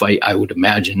the fight. I would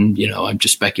imagine, I'm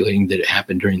just speculating that it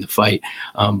happened during the fight,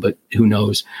 but who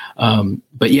knows?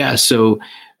 So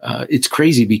it's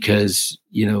crazy because,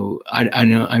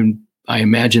 I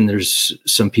imagine there's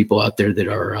some people out there that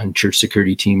are on church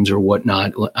security teams or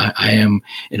whatnot. I am,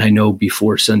 and I know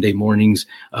before Sunday mornings,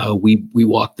 we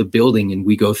walk the building and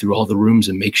we go through all the rooms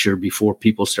and make sure before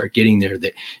people start getting there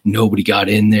that nobody got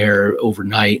in there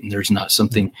overnight and there's not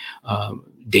something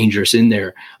dangerous in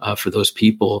there for those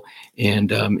people.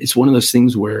 And it's one of those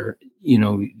things where,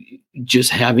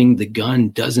 just having the gun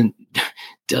doesn't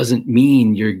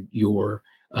mean you're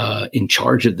in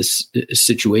charge of this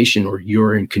situation or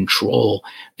you're in control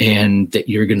and that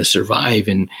you're going to survive.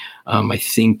 And I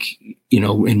think,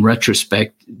 in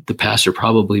retrospect, the pastor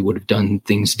probably would have done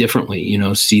things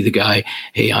differently, see the guy,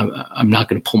 hey, I'm not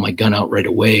going to pull my gun out right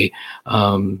away.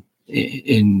 And,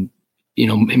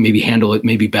 maybe handle it,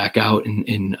 maybe back out.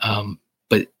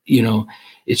 But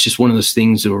it's just one of those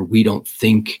things where we don't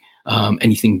think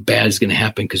anything bad is going to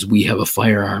happen because we have a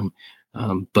firearm.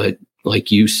 But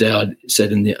like you said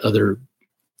in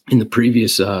the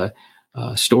previous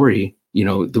story,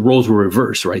 the roles were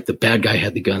reversed, right? The bad guy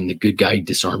had the gun, the good guy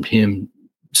disarmed him,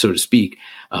 so to speak.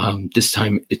 This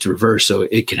time it's reversed, so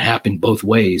it can happen both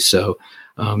ways. So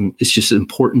it's just the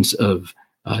importance of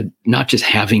not just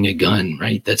having a gun,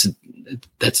 right?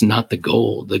 That's not the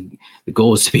goal. The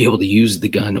goal is to be able to use the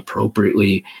gun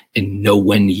appropriately and know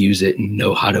when to use it and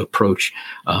know how to approach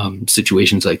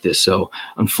situations like this. So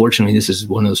unfortunately, this is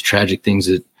one of those tragic things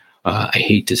that I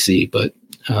hate to see, but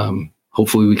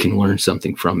hopefully we can learn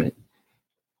something from it.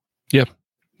 Yep.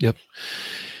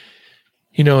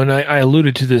 And I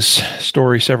alluded to this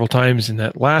story several times in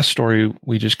that last story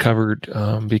we just covered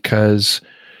because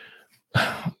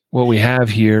what we have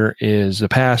here is a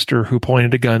pastor who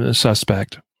pointed a gun at a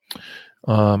suspect,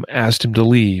 asked him to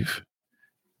leave.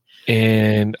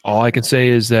 And all I can say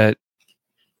is that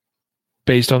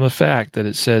based on the fact that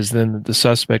it says then that the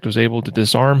suspect was able to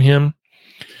disarm him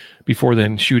before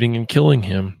then shooting and killing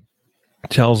him,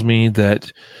 tells me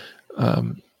that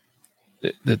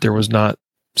that there was not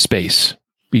space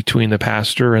between the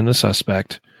pastor and the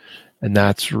suspect, And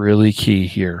that's really key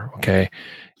here. Okay.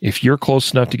 If you're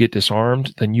close enough to get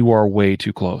disarmed, then you are way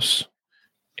too close.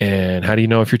 And how do you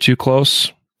know if you're too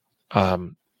close?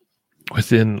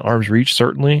 Within arm's reach,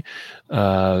 certainly,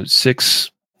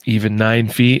 6, even 9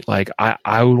 feet. Like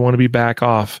I would want to be back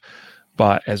off,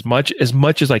 but as much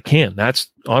as I can. That's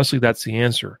the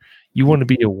answer. You want to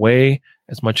be away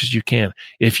as much as you can.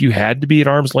 If you had to be at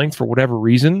arm's length for whatever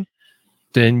reason,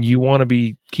 then you want to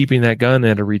be keeping that gun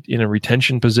in a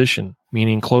retention position,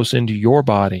 meaning close into your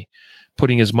body,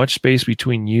 putting as much space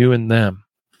between you and them.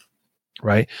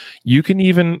 Right? You can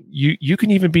even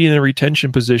be in a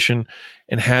retention position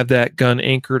and have that gun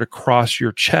anchored across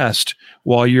your chest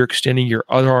while you're extending your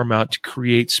other arm out to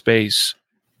create space.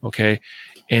 Okay.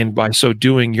 And by so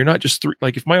doing, you're not just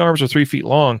like if my arms are 3 feet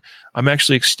long, I'm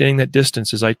actually extending that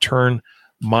distance as I turn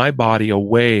my body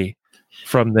away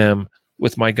from them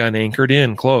with my gun anchored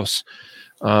in close.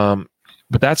 But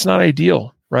that's not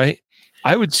ideal, right?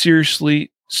 I would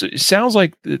seriously, so it sounds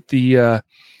like that the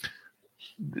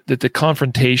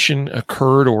confrontation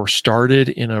occurred or started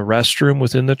in a restroom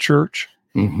within the church.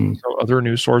 Mm-hmm. So other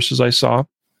news sources I saw.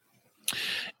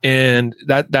 And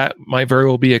that might very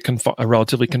well be a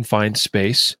relatively confined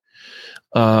space.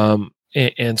 And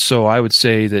so I would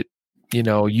say that,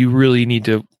 you really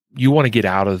you want to get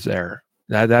out of there.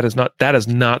 That is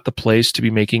not the place to be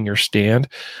making your stand.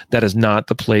 That is not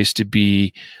the place to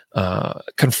be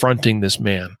confronting this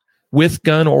man with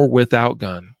gun or without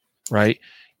gun, right?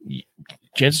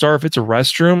 Chances are if it's a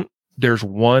restroom, there's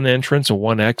one entrance and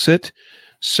one exit.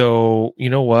 So you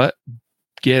know what?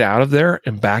 Get out of there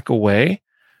and back away.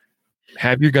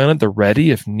 Have your gun at the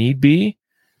ready if need be,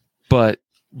 but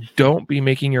don't be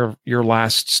making your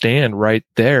last stand right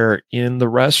there in the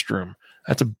restroom.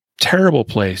 That's a terrible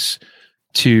place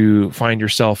to find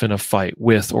yourself in a fight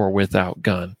with or without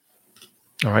gun.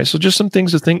 All right. So just some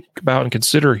things to think about and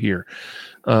consider here.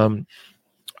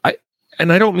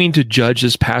 And I don't mean to judge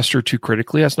this pastor too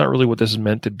critically. That's not really what this is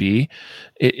meant to be.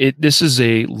 This is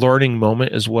a learning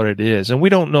moment is what it is. And we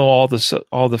don't know all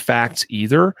the facts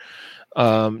either.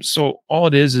 So all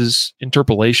it is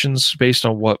interpolations based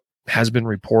on what has been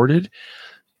reported.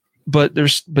 But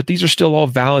these are still all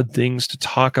valid things to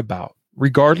talk about.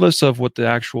 Regardless of what the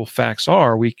actual facts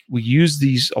are, we use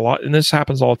these a lot, and this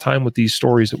happens all the time with these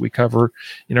stories that we cover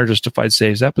in our Justified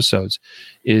Saves episodes,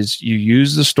 is you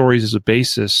use the stories as a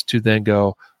basis to then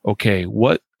go, okay,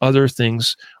 what other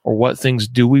things or what things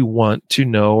do we want to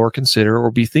know or consider or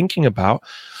be thinking about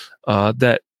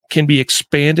that can be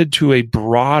expanded to a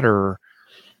broader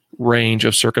range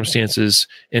of circumstances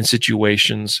and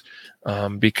situations,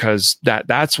 because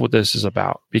that's what this is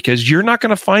about. Because you're not going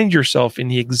to find yourself in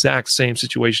the exact same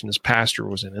situation this pastor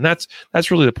was in, and that's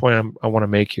really the point I want to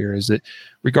make here, is that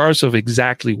regardless of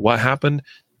exactly what happened,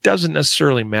 doesn't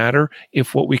necessarily matter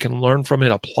if what we can learn from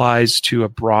it applies to a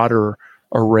broader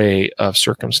array of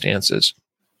circumstances.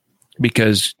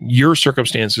 Because your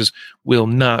circumstances will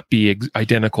not be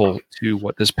identical to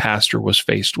what this pastor was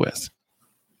faced with.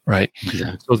 Right.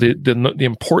 Exactly. So the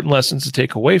important lessons to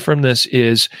take away from this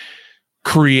is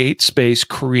create space,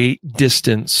 create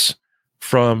distance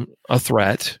from a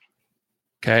threat.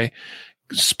 Okay.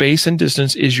 Space and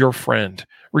distance is your friend,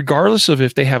 regardless of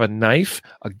if they have a knife,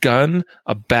 a gun,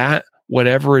 a bat,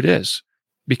 whatever it is,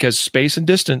 because space and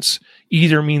distance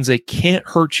either means they can't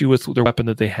hurt you with the weapon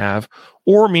that they have,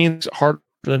 or means it's hard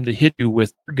for them to hit you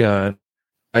with their gun.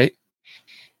 Right.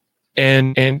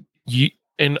 And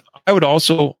I would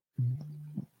also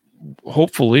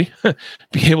hopefully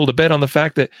be able to bet on the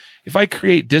fact that if I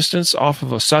create distance off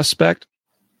of a suspect,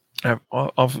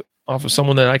 off of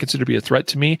someone that I consider to be a threat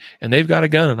to me, and they've got a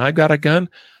gun and I've got a gun,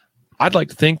 I'd like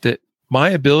to think that my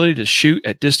ability to shoot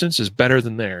at distance is better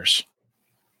than theirs.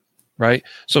 Right?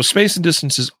 So space and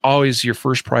distance is always your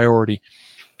first priority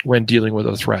when dealing with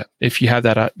a threat, if you have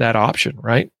that option,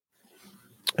 right?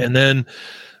 And then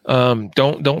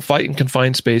don't fight in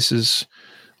confined spaces.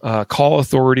 Call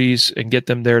authorities and get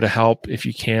them there to help if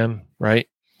you can, right?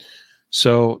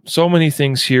 So many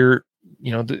things here,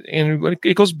 and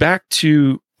it goes back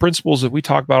to principles that we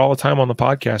talk about all the time on the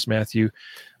podcast, Matthew,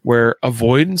 where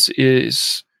avoidance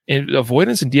and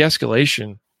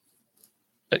de-escalation.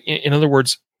 In other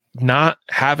words, not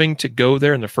having to go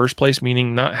there in the first place,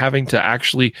 meaning not having to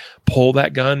actually pull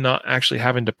that gun, not actually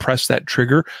having to press that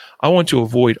trigger. I want to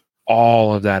avoid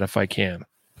all of that if I can,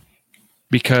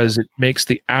 because it makes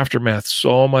the aftermath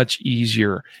so much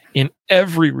easier in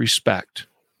every respect,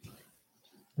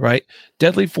 right?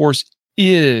 Deadly force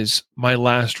is my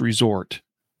last resort,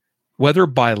 whether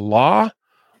by law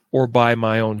or by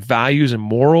my own values and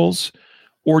morals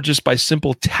or just by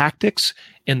simple tactics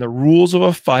and the rules of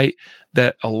a fight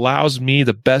that allows me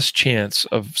the best chance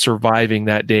of surviving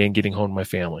that day and getting home to my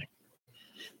family.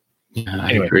 Yeah,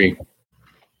 I agree.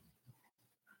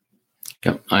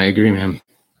 Yep, I agree, man.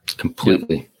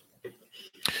 Completely.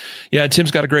 Yeah,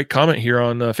 Tim's got a great comment here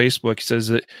on Facebook. He says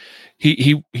that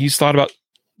he's thought about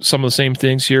some of the same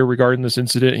things here regarding this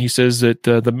incident. He says that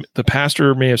the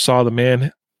pastor may have saw the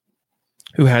man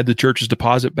who had the church's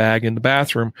deposit bag in the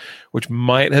bathroom, which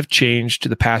might have changed to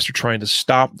the pastor trying to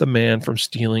stop the man from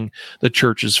stealing the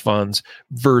church's funds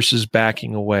versus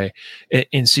backing away.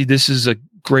 And see, this is a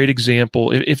great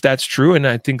example if that's true, and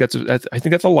I think that's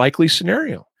a likely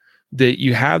scenario, that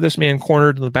you have this man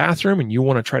cornered in the bathroom and you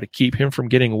want to try to keep him from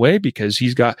getting away because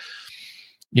he's got,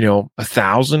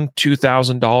 $1,000,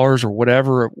 $2,000 or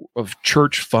whatever of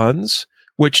church funds,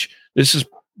 which this is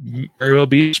very well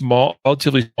be small,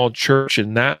 relatively small church,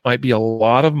 and that might be a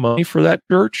lot of money for that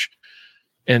church.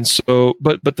 And so,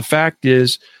 but the fact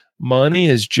is, money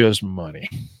is just money,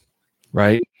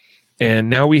 right? And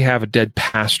now we have a dead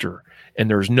pastor, and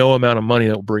there's no amount of money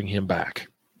that will bring him back.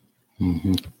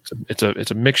 Mm-hmm.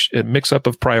 It's a mix up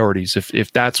of priorities.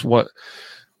 If that's what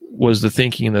was the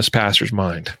thinking in this pastor's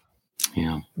mind.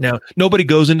 Yeah. Now, nobody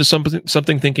goes into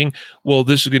something thinking, well,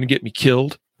 this is going to get me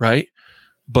killed, right?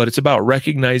 But it's about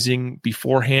recognizing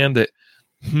beforehand that,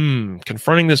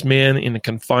 confronting this man in a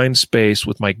confined space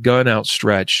with my gun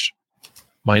outstretched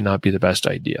might not be the best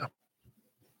idea.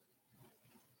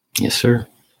 Yes, sir.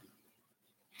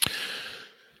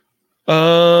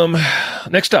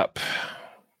 Next up,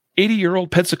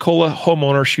 80-year-old Pensacola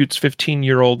homeowner shoots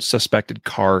 15-year-old suspected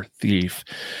car thief.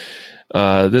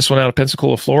 This one out of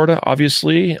Pensacola, Florida,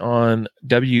 obviously on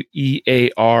WEARTV.com,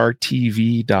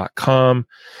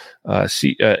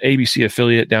 ABC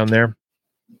affiliate down there.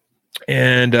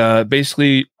 And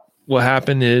basically what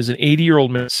happened is an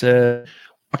 80-year-old man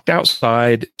walked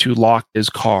outside to lock his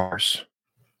cars.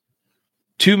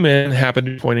 Two men happened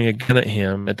to be pointing a gun at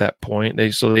him at that point. They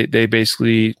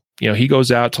basically, he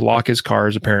goes out to lock his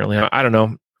cars, apparently. I don't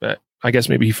know. I guess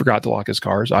maybe he forgot to lock his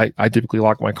cars. I typically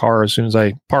lock my car as soon as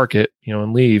I park it,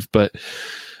 and leave. But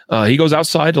he goes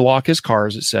outside to lock his car,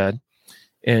 as it said.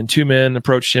 And two men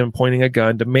approached him, pointing a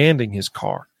gun, demanding his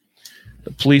car.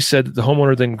 The police said that the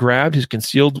homeowner then grabbed his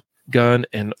concealed gun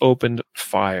and opened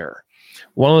fire.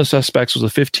 One of the suspects was a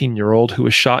 15-year-old who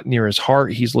was shot near his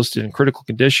heart. He's listed in critical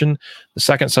condition. The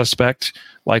second suspect,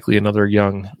 likely another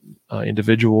young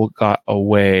individual, got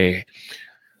away.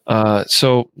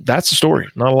 So that's the story.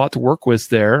 Not a lot to work with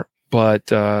there, but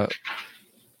the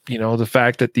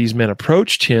fact that these men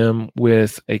approached him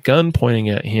with a gun pointing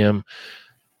at him,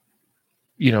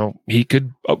 he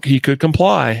could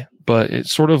comply, but it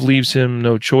sort of leaves him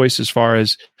no choice as far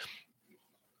as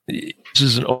this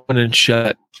is an open and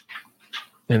shut.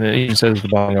 And then he says at the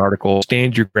bottom of the article,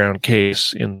 stand your ground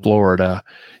case in Florida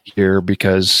here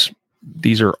because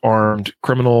these are armed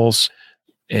criminals,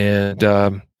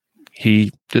 and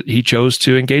he chose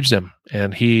to engage them,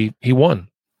 and he won,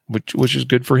 which is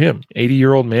good for him.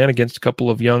 80-year-old man against a couple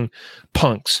of young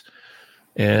punks,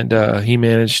 and he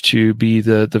managed to be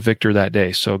the victor that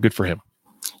day. So good for him.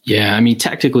 Yeah, I mean,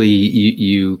 tactically,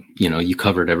 you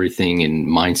covered everything in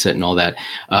mindset and all that.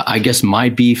 I guess my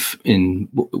beef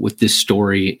with this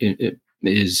story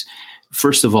is,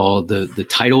 first of all, the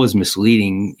title is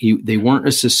misleading. They weren't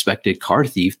a suspected car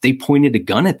thief. They pointed a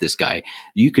gun at this guy.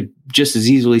 You could just as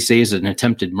easily say it's an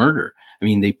attempted murder. I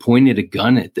mean, they pointed a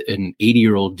gun at an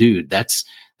 80-year-old dude. That's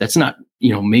not,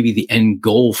 maybe the end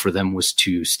goal for them was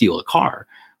to steal a car,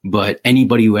 but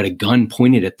anybody who had a gun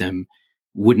pointed at them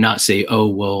would not say, oh,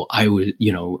 well, I was,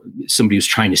 somebody was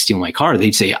trying to steal my car.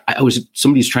 They'd say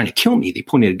somebody was trying to kill me. They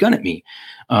pointed a gun at me.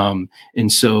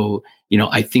 And so,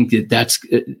 I think that's,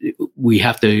 we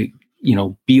have to,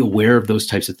 be aware of those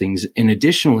types of things. And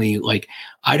additionally,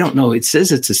 I don't know, it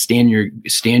says it's a stand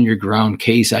your ground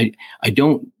case. I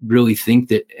don't really think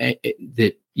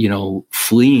that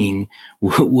fleeing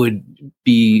would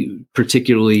be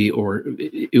particularly, or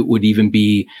it would even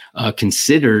be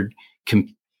considered,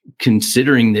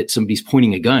 considering that somebody's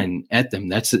pointing a gun at them.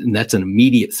 That's an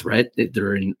immediate threat.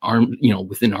 They're in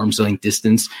within arm's length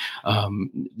distance.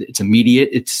 It's immediate.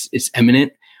 It's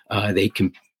imminent. They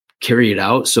can carry it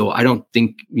out. So I don't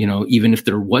think, even if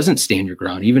there wasn't stand your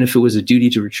ground, even if it was a duty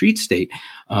to retreat state,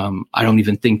 I don't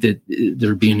even think that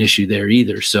there'd be an issue there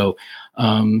either. So,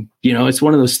 it's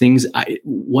one of those things.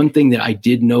 One thing that I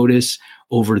did notice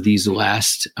over these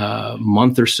last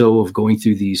month or so of going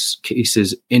through these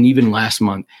cases, and even last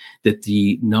month, that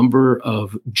the number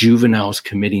of juveniles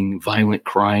committing violent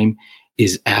crime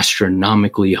is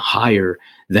astronomically higher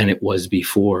than it was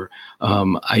before.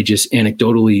 I just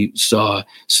anecdotally saw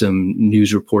some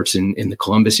news reports in the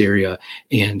Columbus area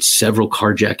and several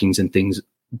carjackings and things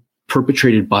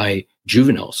perpetrated by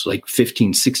juveniles, like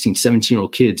 15, 16,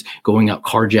 17-year-old kids going out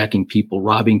carjacking people,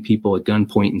 robbing people at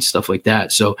gunpoint and stuff like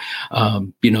that. So,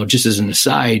 just as an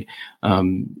aside,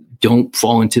 don't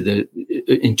fall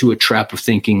into a trap of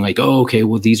thinking like, oh, okay,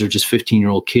 well, these are just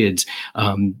 15-year-old kids.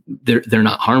 They're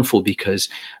not harmful because,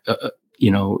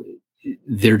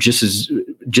 they're just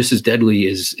as deadly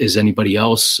as anybody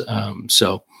else.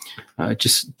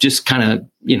 Just kind of,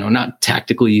 not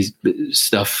tactically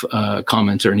stuff,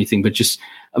 comments or anything, but just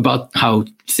about how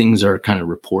things are kind of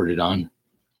reported on.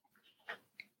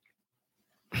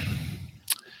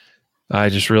 I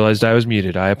just realized I was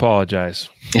muted. I apologize.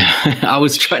 I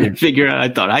was trying to figure out. I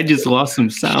thought I just lost some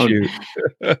sound.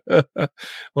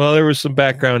 Well, there was some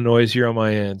background noise here on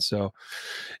my end. So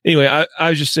anyway, I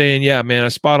was just saying, yeah, man, I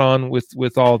spot on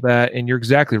with all that. And you're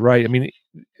exactly right. I mean,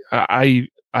 I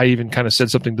even kind of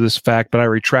said something to this fact, but I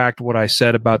retract what I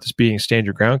said about this being a stand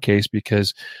your ground case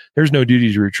because there's no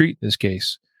duty to retreat in this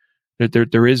case.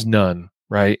 There is none,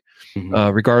 right?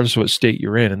 Mm-hmm. Regardless of what state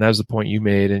you're in. And that was the point you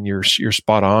made, and you're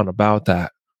spot on about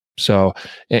that. So,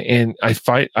 and I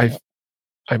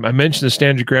mentioned the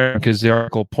stand your ground because the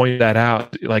article pointed that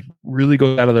out, like really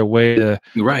goes out of their way to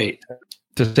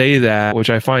say that, which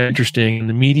I find interesting. And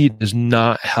the media does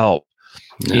not help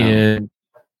in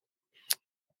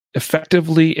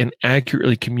effectively and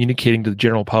accurately communicating to the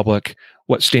general public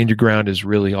what stand your ground is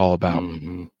really all about.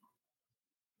 Mm-hmm.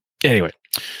 Anyway.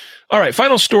 All right.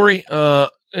 Final story.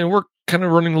 And we're kind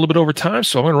of running a little bit over time,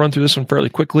 so I'm going to run through this one fairly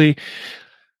quickly.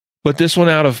 But this one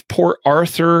out of Port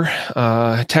Arthur,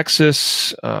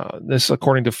 Texas, this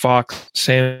according to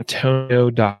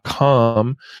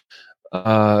FoxSanAntonio.com.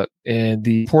 And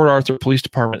the Port Arthur Police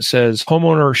Department says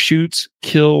homeowner shoots,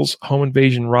 kills home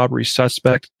invasion robbery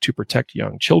suspect to protect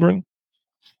young children.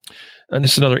 And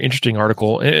this is another interesting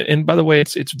article. And by the way,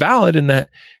 it's valid in that,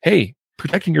 hey,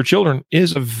 protecting your children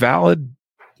is a valid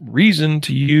reason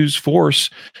to use force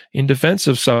in defense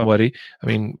of somebody. I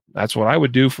mean, that's what I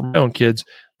would do for my own kids.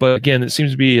 But again, it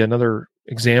seems to be another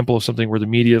example of something where the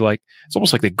media, like, it's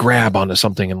almost like they grab onto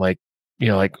something and like,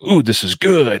 ooh, this is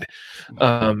good.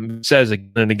 Says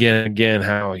again and again and again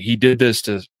how he did this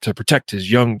to protect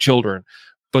his young children.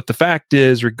 But the fact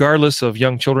is, regardless of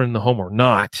young children in the home or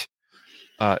not,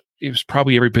 it was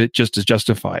probably every bit just as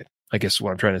justified, I guess is what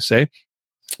I'm trying to say.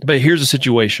 But here's the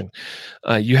situation.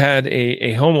 You had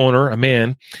a homeowner, a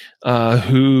man,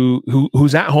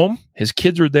 who's at home. His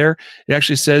kids are there. It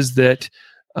actually says that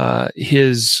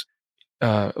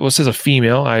it says a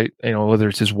female, whether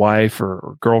it's his wife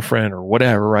or girlfriend or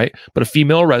whatever, right? But a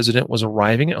female resident was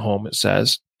arriving at home, it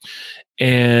says.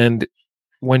 And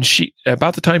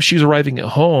about the time she was arriving at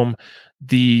home,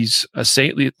 these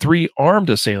three armed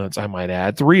assailants, I might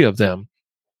add, three of them,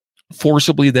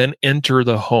 forcibly then enter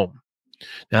the home.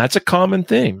 Now, that's a common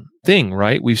thing,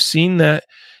 right? We've seen that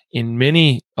in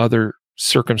many other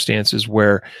circumstances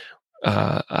where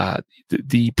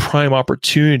the prime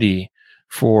opportunity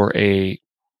for a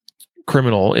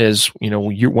criminal is,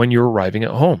 when you're arriving at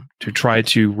home to try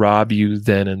to rob you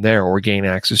then and there or gain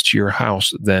access to your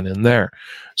house then and there.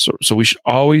 So we should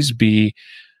always be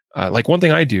like one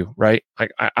thing I do, right?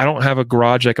 I don't have a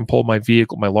garage I can pull my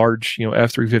vehicle, my large,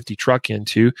 F-350 truck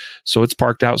into, so it's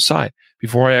parked outside.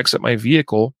 Before I exit my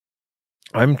vehicle,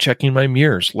 I'm checking my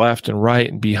mirrors left and right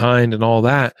and behind and all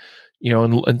that,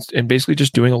 and basically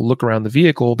just doing a look around the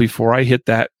vehicle before I hit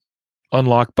that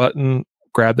unlock button,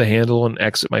 grab the handle, and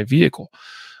exit my vehicle.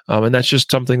 And that's just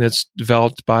something that's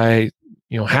developed by,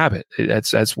 habit.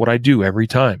 That's what I do every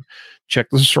time.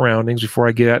 Check the surroundings before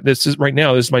I get out. This is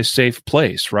my safe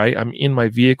place, right? I'm in my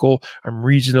vehicle. I'm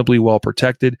reasonably well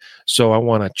protected. So I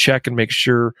want to check and make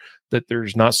sure that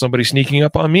there's not somebody sneaking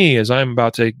up on me as I'm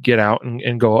about to get out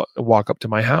and go walk up to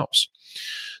my house.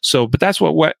 So, but that's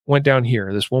what went down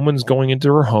here. This woman's going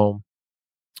into her home.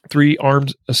 Three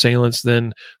armed assailants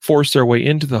then force their way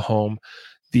into the home.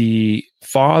 The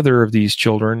father of these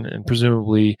children, and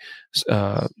presumably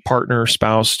partner,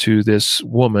 spouse to this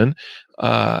woman,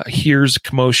 hears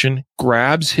commotion,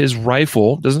 grabs his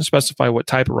rifle, doesn't specify what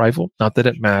type of rifle, not that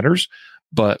it matters,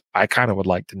 but I kind of would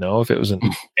like to know if it was an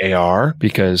AR,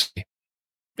 because it's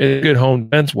a good home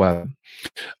defense weapon.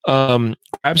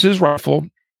 Grabs his rifle,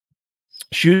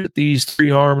 shoots at these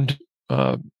three armed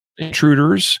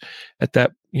intruders at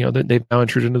that, that they've now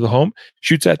intruded into the home,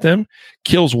 shoots at them,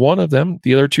 kills one of them.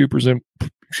 The other two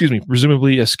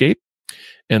presumably escape.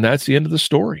 And that's the end of the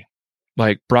story.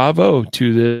 Like, bravo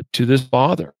to this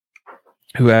father.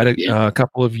 who had a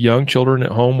couple of young children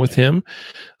at home with him.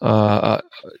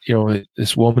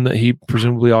 This woman that he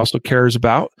presumably also cares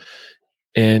about,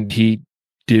 and he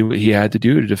did what he had to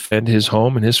do to defend his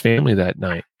home and his family that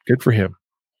night. Good for him.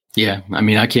 Yeah, I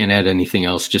mean, I can't add anything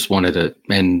else. Just wanted to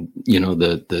end,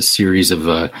 the series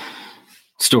of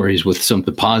stories with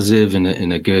something positive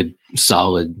and a good,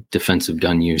 solid defensive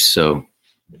gun use. So,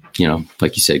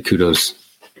 like you said, kudos.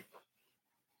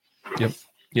 Yep.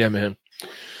 Yeah, man.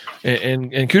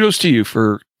 And kudos to you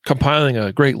for compiling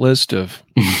a great list of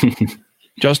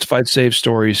justified save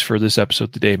stories for this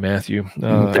episode today, Matthew.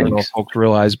 I don't know if folks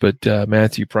realize, but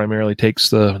Matthew primarily takes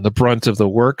the brunt of the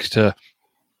work to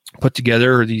put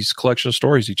together these collection of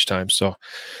stories each time. So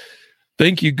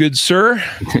thank you, good sir.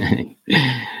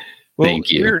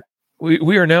 Thank you.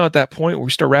 We are now at that point where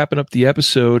we start wrapping up the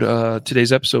episode.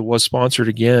 Today's episode was sponsored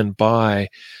again by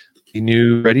the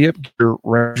new Ready Up Gear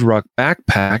Range Ruck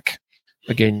backpack.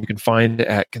 Again, you can find it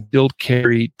at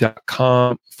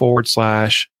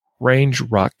concealedcarry.com/Range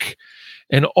Ruck,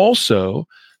 and also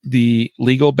the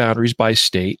Legal Boundaries by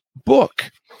State book,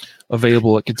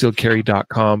 available at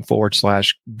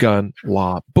concealedcarry.com/Gun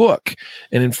Law Book.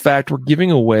 And in fact, we're giving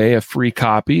away a free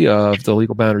copy of the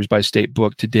Legal Boundaries by State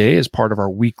book today as part of our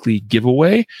weekly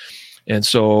giveaway. And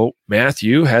so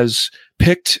Matthew has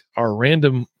picked our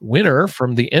random winner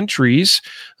from the entries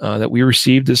that we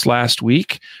received this last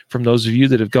week from those of you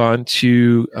that have gone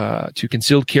to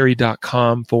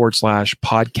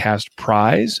concealedcarry.com/podcast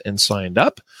prize and signed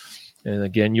up. And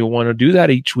again, you'll want to do that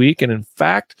each week. And in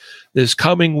fact, this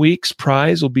coming week's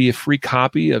prize will be a free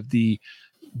copy of the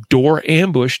Door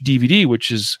Ambush DVD,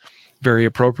 which is very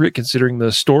appropriate considering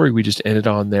the story we just ended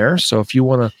on there. So if you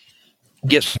want to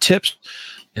get some tips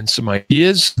and some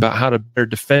ideas about how to better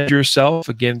defend yourself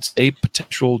against a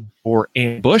potential door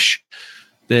ambush,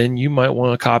 then you might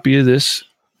want a copy of this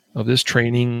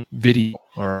training video.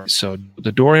 All right. So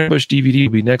the Door Ambush DVD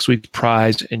will be next week's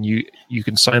prize, and you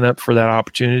can sign up for that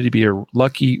opportunity to be a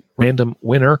lucky random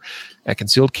winner at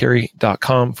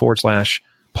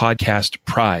concealedcarry.com/podcast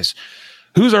prize.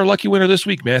 Who's our lucky winner this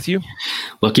week, Matthew?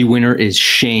 Lucky winner is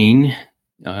Shane.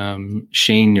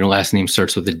 Shane, your last name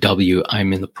starts with a W.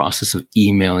 I'm in the process of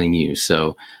emailing you.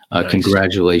 So nice.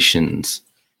 Congratulations.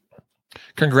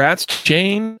 Congrats to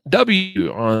Shane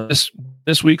W. on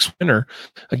this week's winner.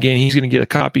 Again, he's going to get a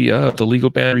copy of the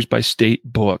Legal Boundaries by State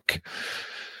book.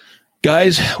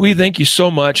 Guys, we thank you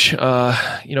so much.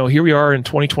 Here we are in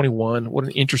 2021. What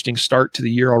an interesting start to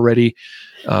the year already.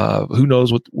 Who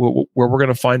knows where we're going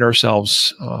to find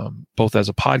ourselves, both as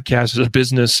a podcast, as a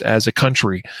business, as a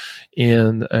country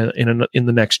in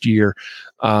the next year.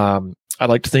 I'd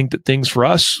like to think that things for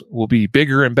us will be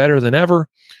bigger and better than ever.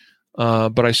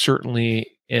 But I certainly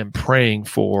am praying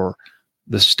for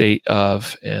the state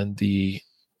of and the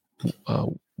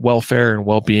welfare and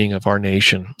well-being of our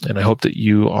nation. And I hope that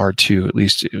you are too, at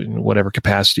least in whatever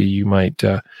capacity you might,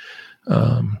 do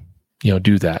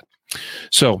that.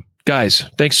 So guys,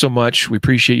 thanks so much. We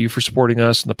appreciate you for supporting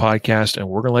us in the podcast, and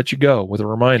we're going to let you go with a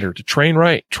reminder to train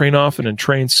right, train often, and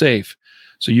train safe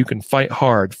so you can fight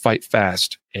hard, fight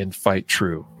fast, and fight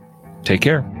true. Take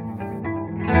care.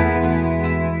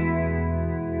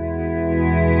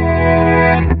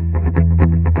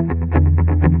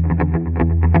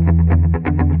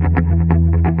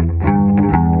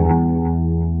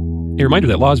 A reminder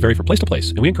that laws vary from place to place,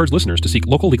 and we encourage listeners to seek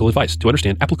local legal advice to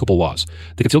understand applicable laws.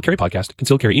 The Concealed Carry Podcast,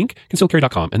 Concealed Carry Inc.,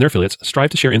 ConcealedCarry.com, and their affiliates strive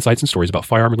to share insights and stories about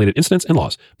firearm-related incidents and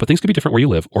laws, but things could be different where you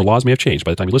live, or laws may have changed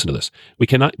by the time you listen to this. We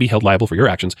cannot be held liable for your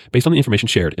actions based on the information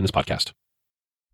shared in this podcast.